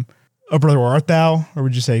from Oh Brother Where Art Thou, or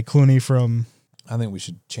would you say Clooney from I think we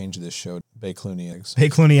should change this show to Bay Clooney eggs. Hey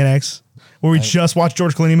Clooney and X, where we just watch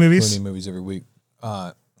George Clooney movies? Clooney movies every week.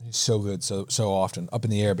 He's so good, so often. Up in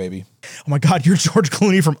the air, baby. Oh my God, you're George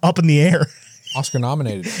Clooney from Up in the Air. Oscar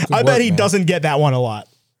nominated. Good I bet work, he man. doesn't get that one a lot.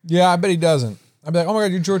 Yeah, I bet he doesn't. I'd be like, oh my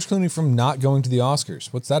God, you're George Clooney from not going to the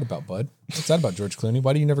Oscars. What's that about, bud? What's that about, George Clooney?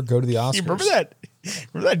 Why do you never go to the Oscars? You remember that?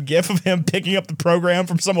 Remember that gif of him picking up the program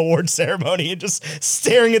from some award ceremony and just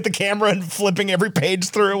staring at the camera and flipping every page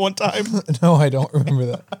through at one time? No, I don't remember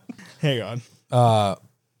that. Hang on.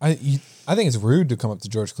 I think it's rude to come up to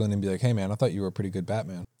George Clooney and be like, "Hey, man, I thought you were a pretty good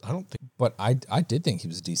Batman." I don't think. But I did think he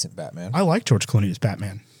was a decent Batman. I like George Clooney as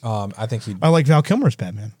Batman. I think I like Val Kilmer as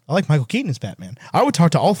Batman. I like Michael Keaton as Batman. I would talk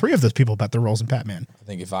to all three of those people about their roles in Batman. I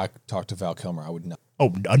think if I talked to Val Kilmer, I would know.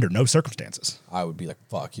 Oh, under no circumstances. I would be like,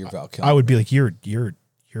 "Fuck, you're Val Kilmer." I would be like, you were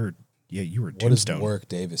What does Tombstone. Warwick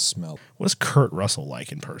Davis smell? What is Kurt Russell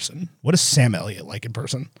like in person? What is Sam Elliott like in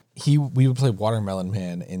person? We would play Watermelon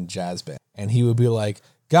Man in jazz band, and he would be like,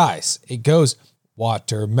 "Guys, it goes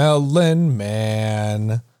Watermelon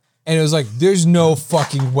Man," and it was like, "There's no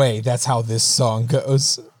fucking way that's how this song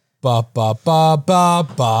goes." Ba ba ba ba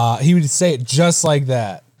ba. He would say it just like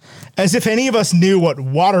that. As if any of us knew what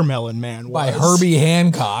Watermelon Man was. By Herbie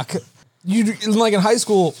Hancock. You like in high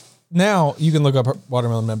school. Now you can look up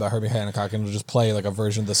Watermelon Man by Herbie Hancock and it'll just play like a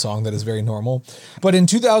version of the song that is very normal. But in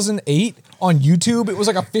 2008 on YouTube, it was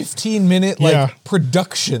like a 15-minute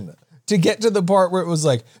production to get to the part where it was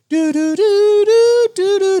like do do do do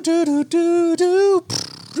do do do do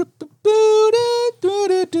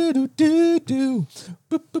do do.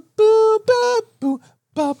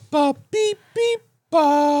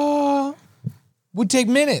 Would take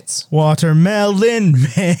minutes. Watermelon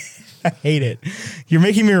Man. I hate it. You're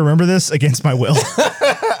making me remember this against my will.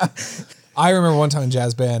 I remember one time in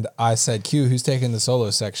jazz band, I said, "Q, who's taking the solo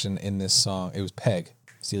section in this song?" It was Peg,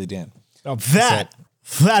 Steely Dan. Oh, that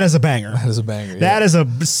is a banger. That is a banger. That is a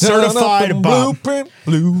certified bop. Blueprint,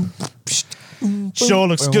 blue. Sure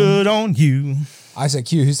looks good on you. I said,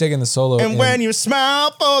 "Q, who's taking the solo?" And when you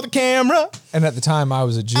smile for the camera, and at the time I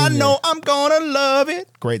was a junior. I know I'm gonna love it.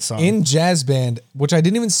 Great song. In jazz band, which I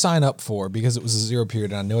didn't even sign up for because it was a 0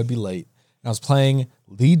 period and I knew I'd be late. And I was playing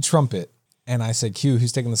lead trumpet and I said, "Q,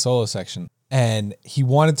 who's taking the solo section?" And he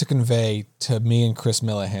wanted to convey to me and Chris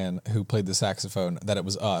Millihan, who played the saxophone, that it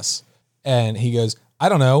was us. And he goes, "I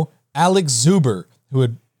don't know, Alex Zuber," who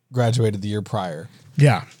had graduated the year prior.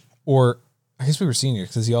 Yeah. Or I guess we were seniors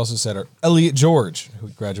because he also said, or Elliot George, who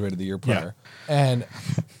graduated the year prior. Yeah. And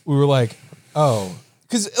we were like, oh,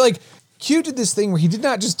 because like Q did this thing where he did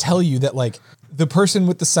not just tell you that like the person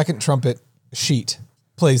with the second trumpet sheet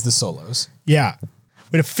plays the solos. Yeah.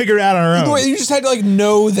 We had to figure it out on our own. You just had to like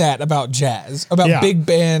know that about jazz, about big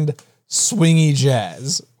band swingy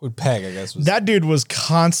jazz. With Peg, I guess. That dude was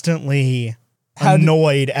constantly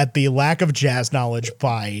annoyed at the lack of jazz knowledge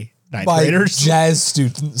by ninth graders. Jazz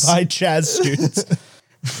students. By jazz students.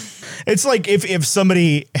 It's like if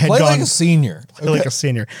somebody had play gone like a senior. Like a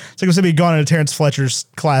senior. It's like if somebody had gone into Terrence Fletcher's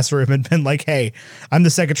classroom and been like, "Hey, I'm the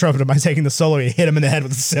second trumpet. Am I taking the solo?" And hit him in the head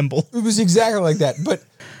with a cymbal. It was exactly like that.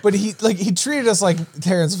 But he treated us like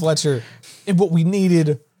Terrence Fletcher, and what we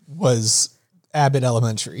needed was Abbott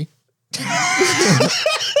Elementary.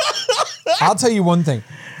 I'll tell you one thing.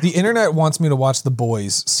 The internet wants me to watch The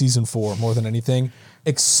Boys season 4 more than anything,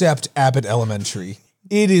 except Abbott Elementary.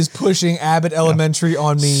 It is pushing Abbott Elementary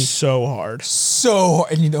on me so hard.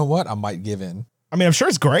 And you know what? I might give in. I mean, I'm sure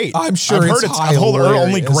it's great. I'm sure I've heard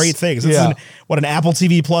only great things. It's an Apple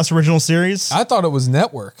TV Plus original series? I thought it was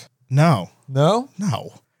network. No. No?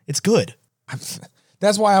 No. It's good.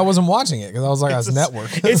 That's why I wasn't watching it, because I was like, it's network.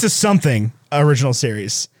 It's a something original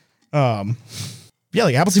series. Yeah,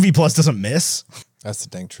 like Apple TV Plus doesn't miss. That's the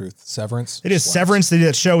dang truth. Severance. It is Severance. They did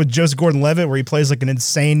that show with Joseph Gordon-Levitt where he plays like an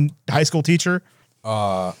insane high school teacher.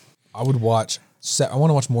 I would watch. I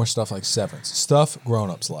want to watch more stuff like Severance. Stuff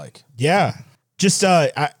grown-ups like. Yeah. Just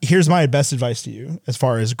here's my best advice to you as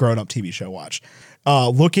far as grown-up TV show watch.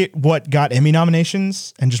 Look at what got Emmy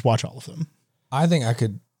nominations and just watch all of them. I think I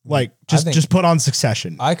could. Just put on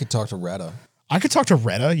Succession. I could talk to Retta. I could talk to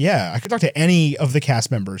Retta. Yeah. I could talk to any of the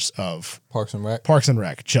cast members of Parks and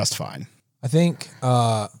Rec just fine. I think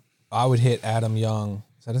I would hit Adam Young.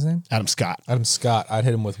 Is that his name? Adam Scott. I'd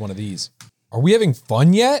hit him with one of these. Are we having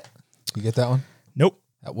fun yet? You get that one? Nope.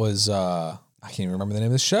 That was, I can't even remember the name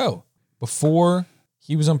of the show. Before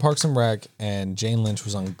he was on Parks and Rec and Jane Lynch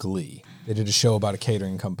was on Glee. They did a show about a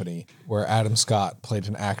catering company where Adam Scott played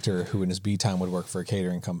an actor who in his B time would work for a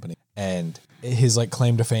catering company. And his like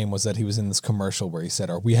claim to fame was that he was in this commercial where he said,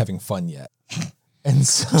 "Are we having fun yet?" And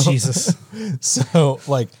so, Jesus. So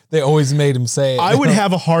like they always made him say it. I would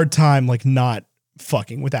have a hard time like not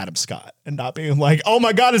fucking with Adam Scott and not being like, "Oh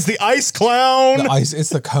my God, it's the ice clown. It's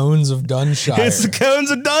the cones of Dunshire. It's the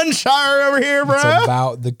cones of Dunshire over here, bro. It's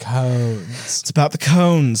about the cones. It's about the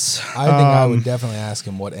cones." I think I would definitely ask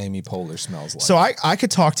him what Amy Poehler smells like. So I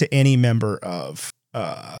could talk to any member of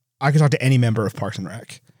Parks and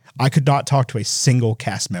Rec. I could not talk to a single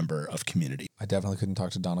cast member of Community. I definitely couldn't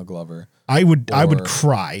talk to Donald Glover. I would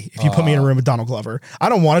cry if you put me in a room with Donald Glover. I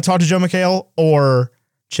don't want to talk to Joe McHale or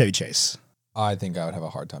Chevy Chase. I think I would have a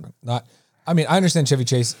hard time. I mean, I understand Chevy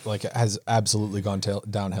Chase like has absolutely gone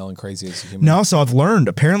downhill and crazy as a human. No, so I've learned.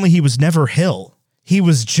 Apparently, he was never hill. He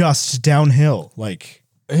was just downhill. Like,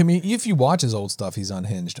 I mean, if you watch his old stuff, he's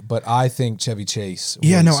unhinged. But I think Chevy Chase.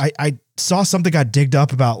 yeah, no, I saw something got dug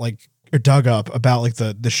up about like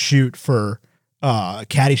the shoot for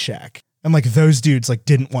Caddyshack, and like those dudes like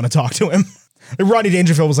didn't want to talk to him. Like, Rodney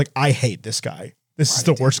Dangerfield was like, I hate this guy. This is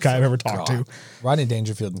the worst guy I've ever talked to. Rodney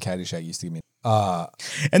Dangerfield and Caddyshack used to give me.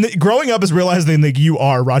 And growing up is realizing that you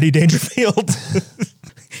are Rodney Dangerfield.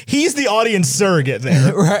 He's the audience surrogate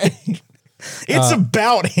there. Right. It's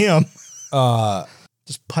about him.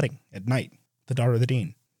 Just putting at night. The daughter of the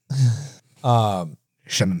dean. Ty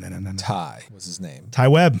was his name. Ty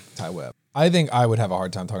Webb. Ty Webb. I think I would have a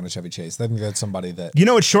hard time talking to Chevy Chase. I think that's somebody that. You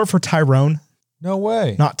know it's short for Tyrone, No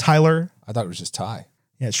way. not Tyler. I thought it was just Ty.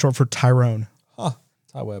 Yeah, it's short for Tyrone. Huh.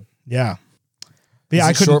 Ty Webb. Yeah. But yeah, Is I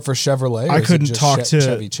it couldn't. short for Chevrolet. Or I is it couldn't just talk to-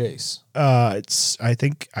 Chevy Chase. I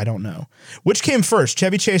don't know. Which came first,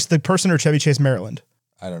 Chevy Chase the person or Chevy Chase Maryland?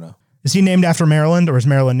 I don't know. Is he named after Maryland or is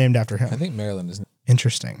Maryland named after I him? think Maryland is.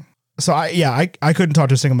 Interesting. So I couldn't talk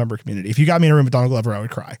to a single member community. If you got me in a room with Donald Glover, I would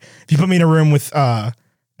cry. If you put me in a room with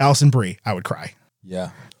Allison Brie, I would cry.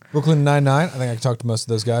 Yeah. Brooklyn Nine-Nine. I think I could talk to most of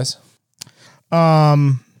those guys.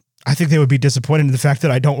 I think they would be disappointed in the fact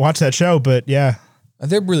that I don't watch that show, but yeah.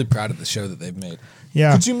 They're really proud of the show that they've made.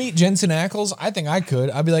 Yeah. Could you meet Jensen Ackles? I think I could.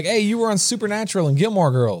 I'd be like, hey, you were on Supernatural and Gilmore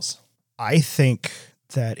Girls. I think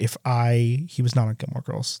that he was not on Gilmore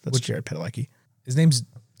Girls. That's Jared Padalecki. His name's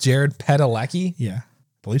Jared Padalecki. Yeah, I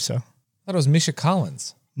believe so. I thought it was Misha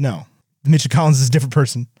Collins. No, Mitchell Collins is a different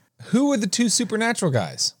person. Who are the two Supernatural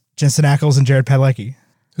guys? Jensen Ackles and Jared Padalecki.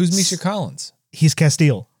 Who's Misha Collins? He's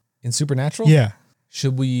Castile. In Supernatural? Yeah.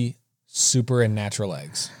 Should we super and natural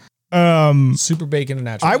eggs? Um, Super bacon and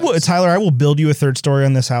natural I will, eggs. Tyler. I will build you a third story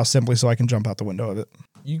on this house simply so I can jump out the window of it.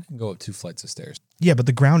 You can go up 2 flights of stairs. Yeah, but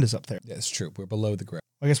the ground is up there. Yeah, it's true. We're below the ground.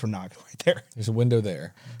 I guess we're not right there. There's a window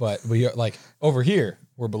there, but we are like over here.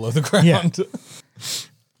 We're below the ground.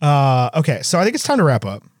 Okay, so I think it's time to wrap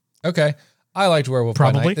up. Okay. I liked Werewolf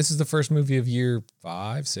by Probably. Night. This is the first movie of year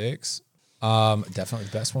 5, 6. Definitely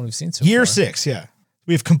the best one we've seen so Year far. 6, yeah.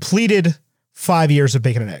 We've completed 5 years of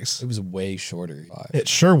bacon and eggs. It was way shorter. 5. It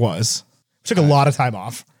sure was. Took a lot of time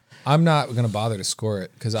off. I'm not going to bother to score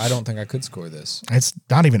it because I don't think I could score this. It's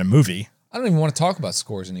not even a movie. I don't even want to talk about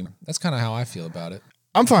scores anymore. That's kind of how I feel about it.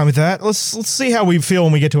 I'm fine with that. Let's see how we feel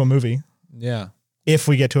when we get to a movie. Yeah. If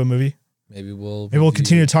we get to a movie. Maybe we'll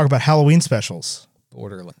Continue to talk about Halloween specials.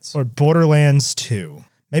 Borderlands. Or Borderlands 2.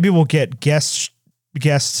 Maybe we'll get guest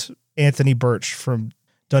Anthony Birch from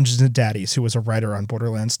Dungeons and Daddies, who was a writer on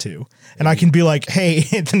Borderlands 2. And I can be like, hey,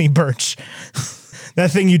 Anthony Birch,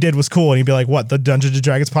 that thing you did was cool. And he'd be like, what, the Dungeons and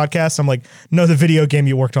Dragons podcast? I'm like, no, the video game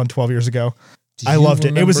you worked on 12 years ago. I loved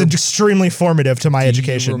it. It was extremely formative to my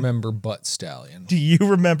education. Do you remember Butt Stallion? Do you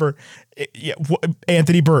remember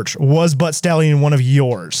Anthony Birch? Was Butt Stallion one of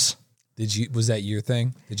yours? Was that your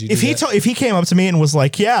thing? Did you? If he came up to me and was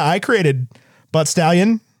like, "Yeah, I created Butt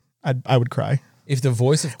Stallion," I would cry. If the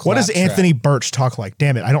voice of what does Anthony Birch talk like?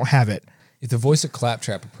 Damn it, I don't have it. If the voice of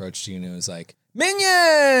Claptrap approached you and it was like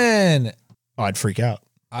Minion, Oh, I'd freak out.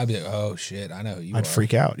 I'd be like, oh shit, I know who you are. I'd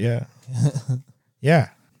freak out. Yeah, yeah.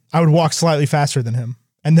 I would walk slightly faster than him,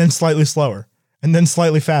 and then slightly slower, and then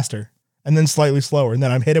slightly faster, and then slightly slower, and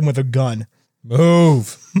then I'm hit him with a gun.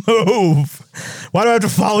 Move. Why do I have to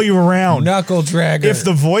follow you around? Knuckle dragger. If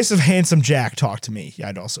the voice of Handsome Jack talked to me,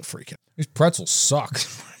 I'd also freak out. These pretzels suck.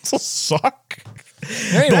 Pretzels suck.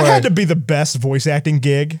 Anyway, That had to be the best voice acting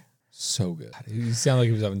gig. So good. You sound like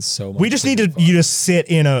he was having so much. We just need you to sit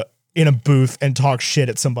in a booth and talk shit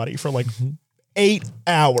at somebody for like 8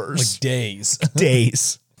 hours. like days.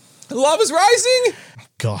 Days. Love is rising.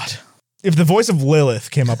 God. If the voice of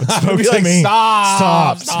Lilith came up and spoke be to like, me,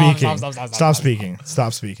 stop speaking. stop. Stop speaking.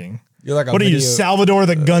 Stop speaking. You're like a What are you, video- Salvador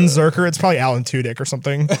the Gunzerker? It's probably Alan Tudyk or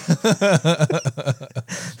something.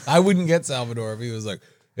 I wouldn't get Salvador if he was like,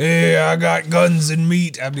 hey, I got guns and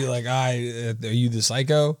meat. I'd be like, are you the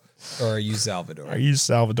psycho or are you Salvador? Are you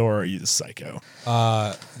Salvador or are you the psycho?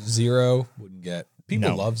 Zero wouldn't get. People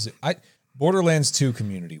No. love Borderlands 2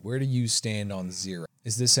 community. Where do you stand on Zero?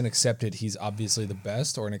 Is this an accepted he's obviously the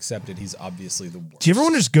best or an accepted he's obviously the worst? Do you ever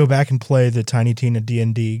want to just go back and play the Tiny Tina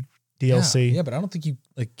D&D DLC? Yeah, but I don't think you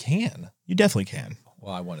can. You definitely can.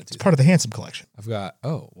 Well, I wanted to. Part of the Handsome Collection. I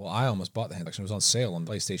almost bought the hand collection. It was on sale on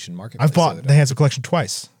PlayStation Market. I've bought the Handsome Collection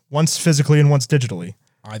twice. Once physically and once digitally.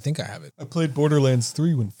 I think I have it. I played Borderlands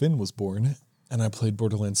 3 when Finn was born, and I played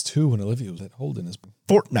Borderlands 2 when Olivia was at Holden is born.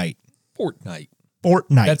 Fortnite. Fortnite.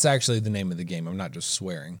 Fortnite. That's actually the name of the game. I'm not just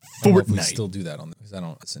swearing. I don't know if we Fortnite. still do that on because I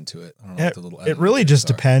don't listen to it. I don't know what the little It really just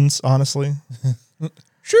depends, honestly.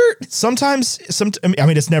 Sure. Sometimes, I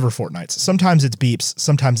mean, it's never Fortnite. Sometimes it's beeps.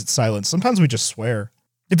 Sometimes it's silence. Sometimes we just swear.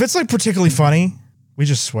 If it's like particularly funny, we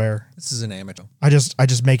just swear. This is an amateur. I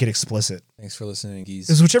just make it explicit. Thanks for listening, geese.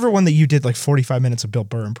 It was whichever one that you did like 45 minutes of Bill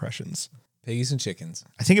Burr impressions. Piggies and chickens.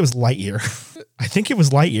 I think it was Lightyear. I think it was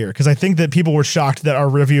Lightyear because I think that people were shocked that our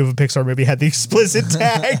review of a Pixar movie had the explicit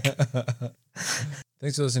tag.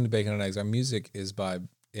 Thanks for listening to Bacon and Eggs. Our music is by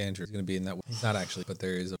Andrew. He's going to be in that one. He's not actually, but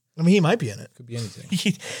there is a... I mean, he might be in it. Could be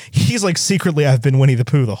anything. He's like, secretly, I've been Winnie the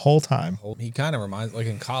Pooh the whole time. He kind of reminds... Like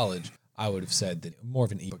in college, I would have said that more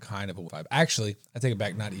of an E, but kind of a vibe. Actually, I take it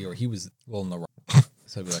back, not Eeyore. He was a little in the wrong.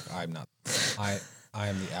 So I'd be like, I'm not... I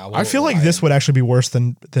am the owl. I feel like this would actually be worse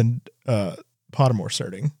than Pottermore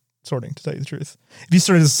sorting, to tell you the truth. If you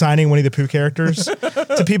started assigning Winnie the Pooh characters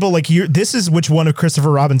to people like you, this is which one of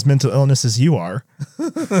Christopher Robin's mental illnesses you are.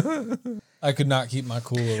 I could not keep my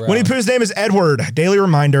cool around. Winnie the Pooh's name is Edward. Daily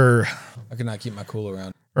reminder. I could not keep my cool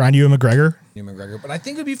around Ewan McGregor. Ewan McGregor, but I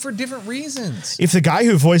think it would be for different reasons. If the guy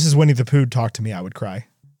who voices Winnie the Pooh talked to me, I would cry.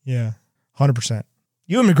 Yeah, 100%.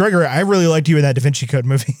 Ewan McGregor, I really liked you in that Da Vinci Code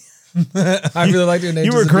movie. I really liked you in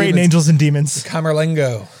You were great in Angels and Demons.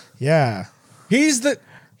 Camerlengo. Yeah. He's the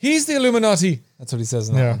Illuminati. That's what he says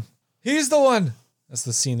in that Yeah. one. He's the one. That's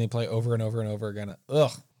the scene they play over and over and over again.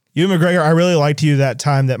 Ugh. Ewan McGregor, I really liked you that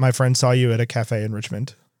time that my friend saw you at a cafe in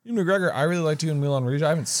Richmond. Ewan McGregor, I really liked you in Moulin Rouge. I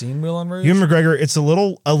haven't seen Moulin Rouge. Ewan McGregor, it's a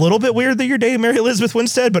little bit weird that you're dating Mary Elizabeth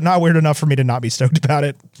Winstead, but not weird enough for me to not be stoked about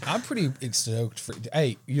it. I'm pretty stoked for...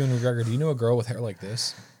 Hey, Ewan McGregor, do you know a girl with hair like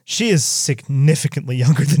this? She is significantly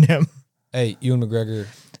younger than him. Hey, Ewan McGregor.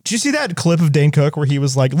 Did you see that clip of Dane Cook where he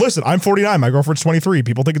was like, listen, I'm 49, my girlfriend's 23.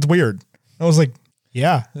 People think it's weird. I was like,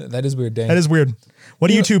 yeah. That is weird, Dane. That is weird. What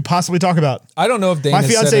do you two possibly talk about? I don't know if Dane My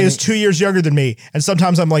has fiance said is 2 years younger than me, and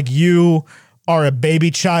sometimes I'm like, you are a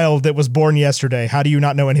baby child that was born yesterday. How do you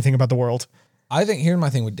not know anything about the world? I think, here's my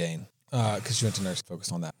thing with Dane, because she went to nurse,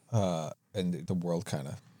 focused on that, and the world kind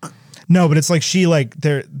of. No, but it's like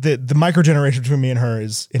the micro generation between me and her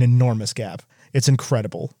is an enormous gap. It's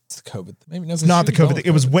incredible. It's the COVID. Maybe no, It's not the COVID thing.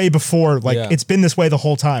 It was way before. Like, It's been this way the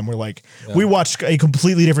whole time. We're like, we watched a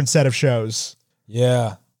completely different set of shows.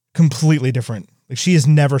 Yeah. Completely different. Like, she has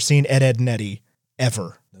never seen Ed, Edd, and Eddy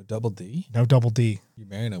ever. No Double D? No Double D. You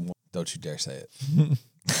married him. Don't you dare say it.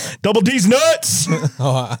 Double D's nuts.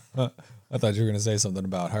 Oh, I thought you were going to say something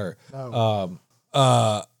about her. No.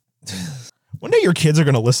 One day your kids are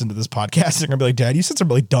going to listen to this podcast. They're going to be like, Dad, you said some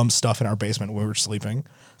really dumb stuff in our basement when we were sleeping.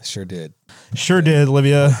 I sure did. Sure did,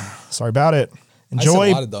 Olivia. Sorry about it. Enjoy. I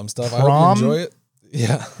said a lot of dumb stuff. I hope you enjoy it.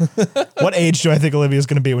 Yeah. What age do I think Olivia is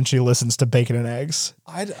going to be when she listens to Bacon and Eggs?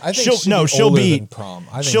 I think she'll be than prom.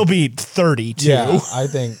 She'll be 32. Yeah, I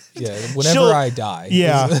think. Yeah, whenever I die.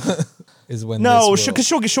 Yeah, is when. No, because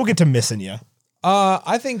she'll get to missing you.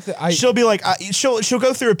 I think that she'll be like she'll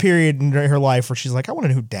go through a period in her life where she's like, I want to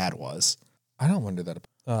know who Dad was. I don't wonder that.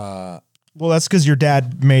 Well, that's because your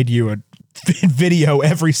dad made you a video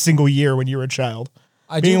every single year when you were a child.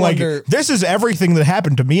 I do wonder. Like, this is everything that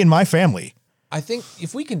happened to me and my family. I think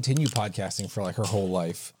if we continue podcasting for like her whole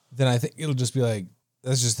life, then I think it'll just be like,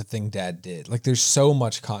 that's just the thing Dad did. Like, there's so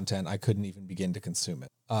much content I couldn't even begin to consume it.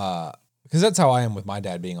 Because that's how I am with my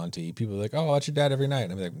dad being on TV. People are like, oh, watch your dad every night.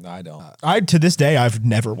 And I'm like, no, I don't. To this day, I've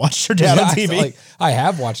never watched your dad on TV. I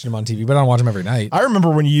have watched him on TV, but I don't watch him every night. I remember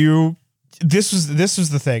when this was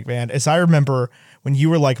the thing, man, is I remember when you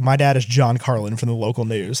were like, my dad is John Carlin from the local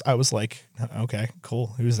news. I was like, okay,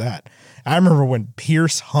 cool. Who's that? I remember when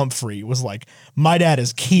Pierce Humphrey was like, my dad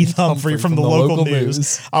is Keith Humphrey from the local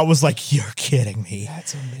news. I was like, you're kidding me.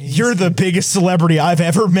 That's amazing. You're the biggest celebrity I've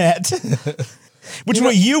ever met. Which is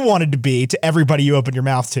what you wanted to be to everybody you opened your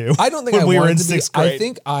mouth to. I don't think when we were in sixth grade. I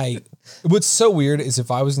think what's so weird is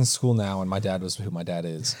if I was in school now and my dad was who my dad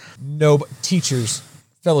is, teachers,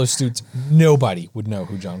 fellow students, nobody would know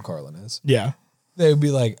who John Carlin is. Yeah. They would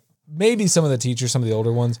be like, maybe some of the teachers, some of the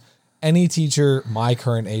older ones, any teacher my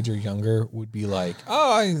current age or younger would be like,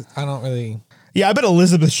 oh, I don't really. Yeah, I bet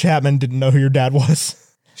Elizabeth Chapman didn't know who your dad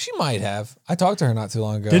was. She might have. I talked to her not too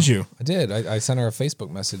long ago. Did you? I did. I sent her a Facebook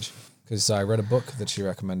message because I read a book that she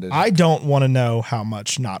recommended. I don't want to know how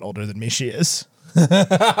much not older than me she is.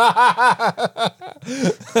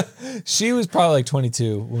 She was probably like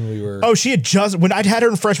 22 when we were. Oh, when I'd had her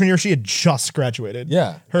in freshman year, she had just graduated.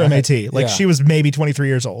 Yeah. Her MAT. She was maybe 23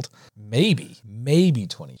 years old. Maybe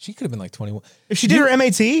 20. She could have been like 21. If she did her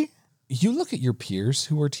MAT? You look at your peers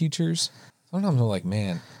who are teachers. Sometimes I'm like,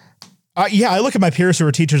 man. Yeah, I look at my peers who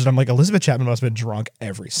are teachers and I'm like, Elizabeth Chapman must have been drunk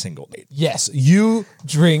every single night. Yes, you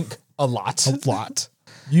drink A lot. A lot.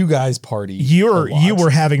 You guys party. You a lot. were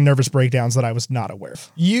having nervous breakdowns that I was not aware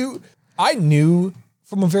of. I knew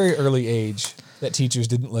from a very early age that teachers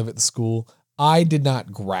didn't live at the school. I did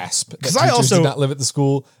not grasp that teachers did not live at the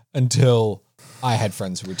school until I had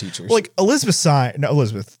friends who were teachers. Like Elizabeth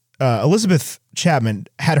Chapman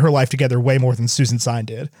had her life together way more than Susan Sine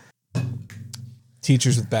did.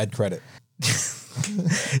 Teachers with bad credit.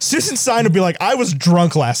 Susan Sine would be like, I was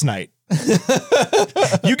drunk last night.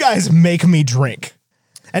 You guys make me drink.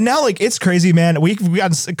 And now, like, it's crazy, man. We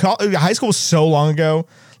got high school was so long ago.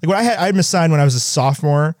 Like, when I had Miss Sine when I was a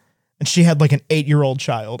sophomore, and she had like an 8-year-old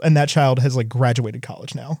child, and that child has like graduated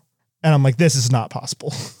college now. And I'm like, this is not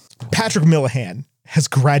possible. Patrick Millihan has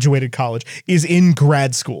graduated college, is in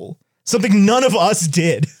grad school. Something none of us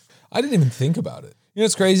did. I didn't even think about it. You know,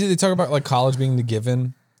 it's crazy. They talk about like college being the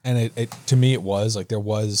given. And it to me, it was like there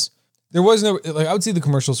was no, like I would see the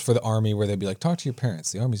commercials for the Army where they'd be like, talk to your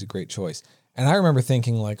parents. The Army's a great choice. And I remember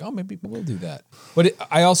thinking like, oh, maybe we'll do that. But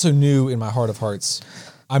I also knew in my heart of hearts,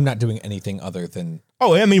 I'm not doing anything other than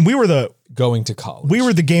we were going to college. We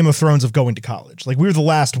were the Game of Thrones of going to college. Like we were the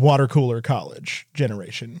last water cooler college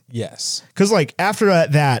generation. Yes. Because like after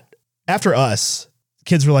us,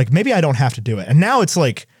 kids were like, maybe I don't have to do it. And now it's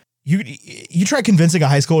like, you try convincing a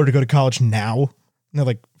high schooler to go to college now, and they're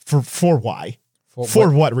like, for why? For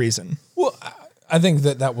what reason? Well, I think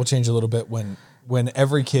that will change a little bit when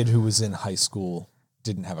every kid who was in high school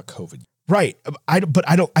didn't have a COVID. Right. I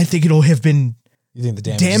think it'll have been. You think the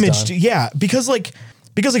damage is done? Yeah. Because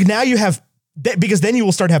now you have, because then you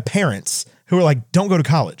will start to have parents who are like, don't go to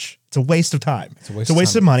college. It's a waste of time. It's a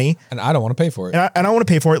waste of money. And I don't want to pay for it. And I want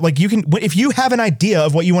to pay for it. Like if you have an idea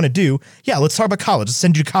of what you want to do, yeah, let's talk about college. Let's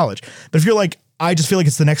send you to college. But if you're like, I just feel like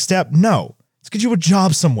it's the next step. No, let's get you a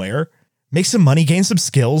job somewhere, make some money, gain some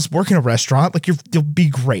skills, work in a restaurant. Like you'll be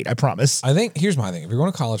great. I promise. I think here's my thing. If you're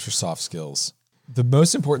going to college for soft skills, the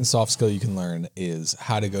most important soft skill you can learn is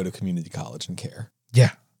how to go to community college and care. Yeah.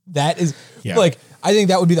 That is like, I think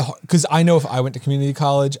that would be because I know if I went to community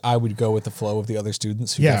college, I would go with the flow of the other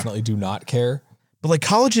students who definitely do not care. But like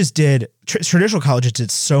traditional colleges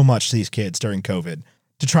did so much to these kids during COVID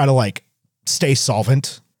to try to like stay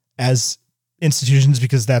solvent as institutions,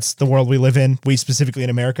 because that's the world we live in. We specifically in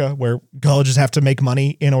America, where colleges have to make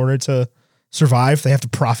money in order to survive. They have to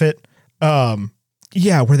profit. Where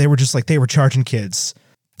they were just like, they were charging kids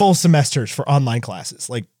full semesters for online classes.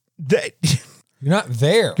 Like you're not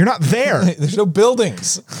there. You're not there. There's no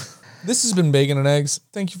buildings. This has been Bacon and Eggs.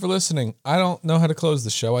 Thank you for listening. I don't know how to close the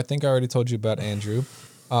show. I think I already told you about Andrew.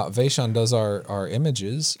 Vaishon does our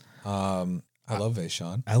images. I love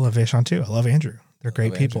Vaishon. I love Vaishon too. I love Andrew. They're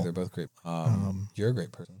great people. Andrew, they're both great. You're a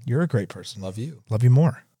great person. You're a great person. Love you. Love you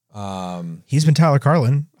more. He's been Tyler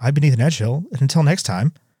Carlin. I've been Ethan Edgehill. And until next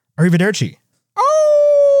time, arrivederci.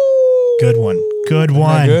 Oh! Good one. Good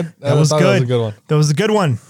one. That was good? That was good. That was a good one. That was a good one.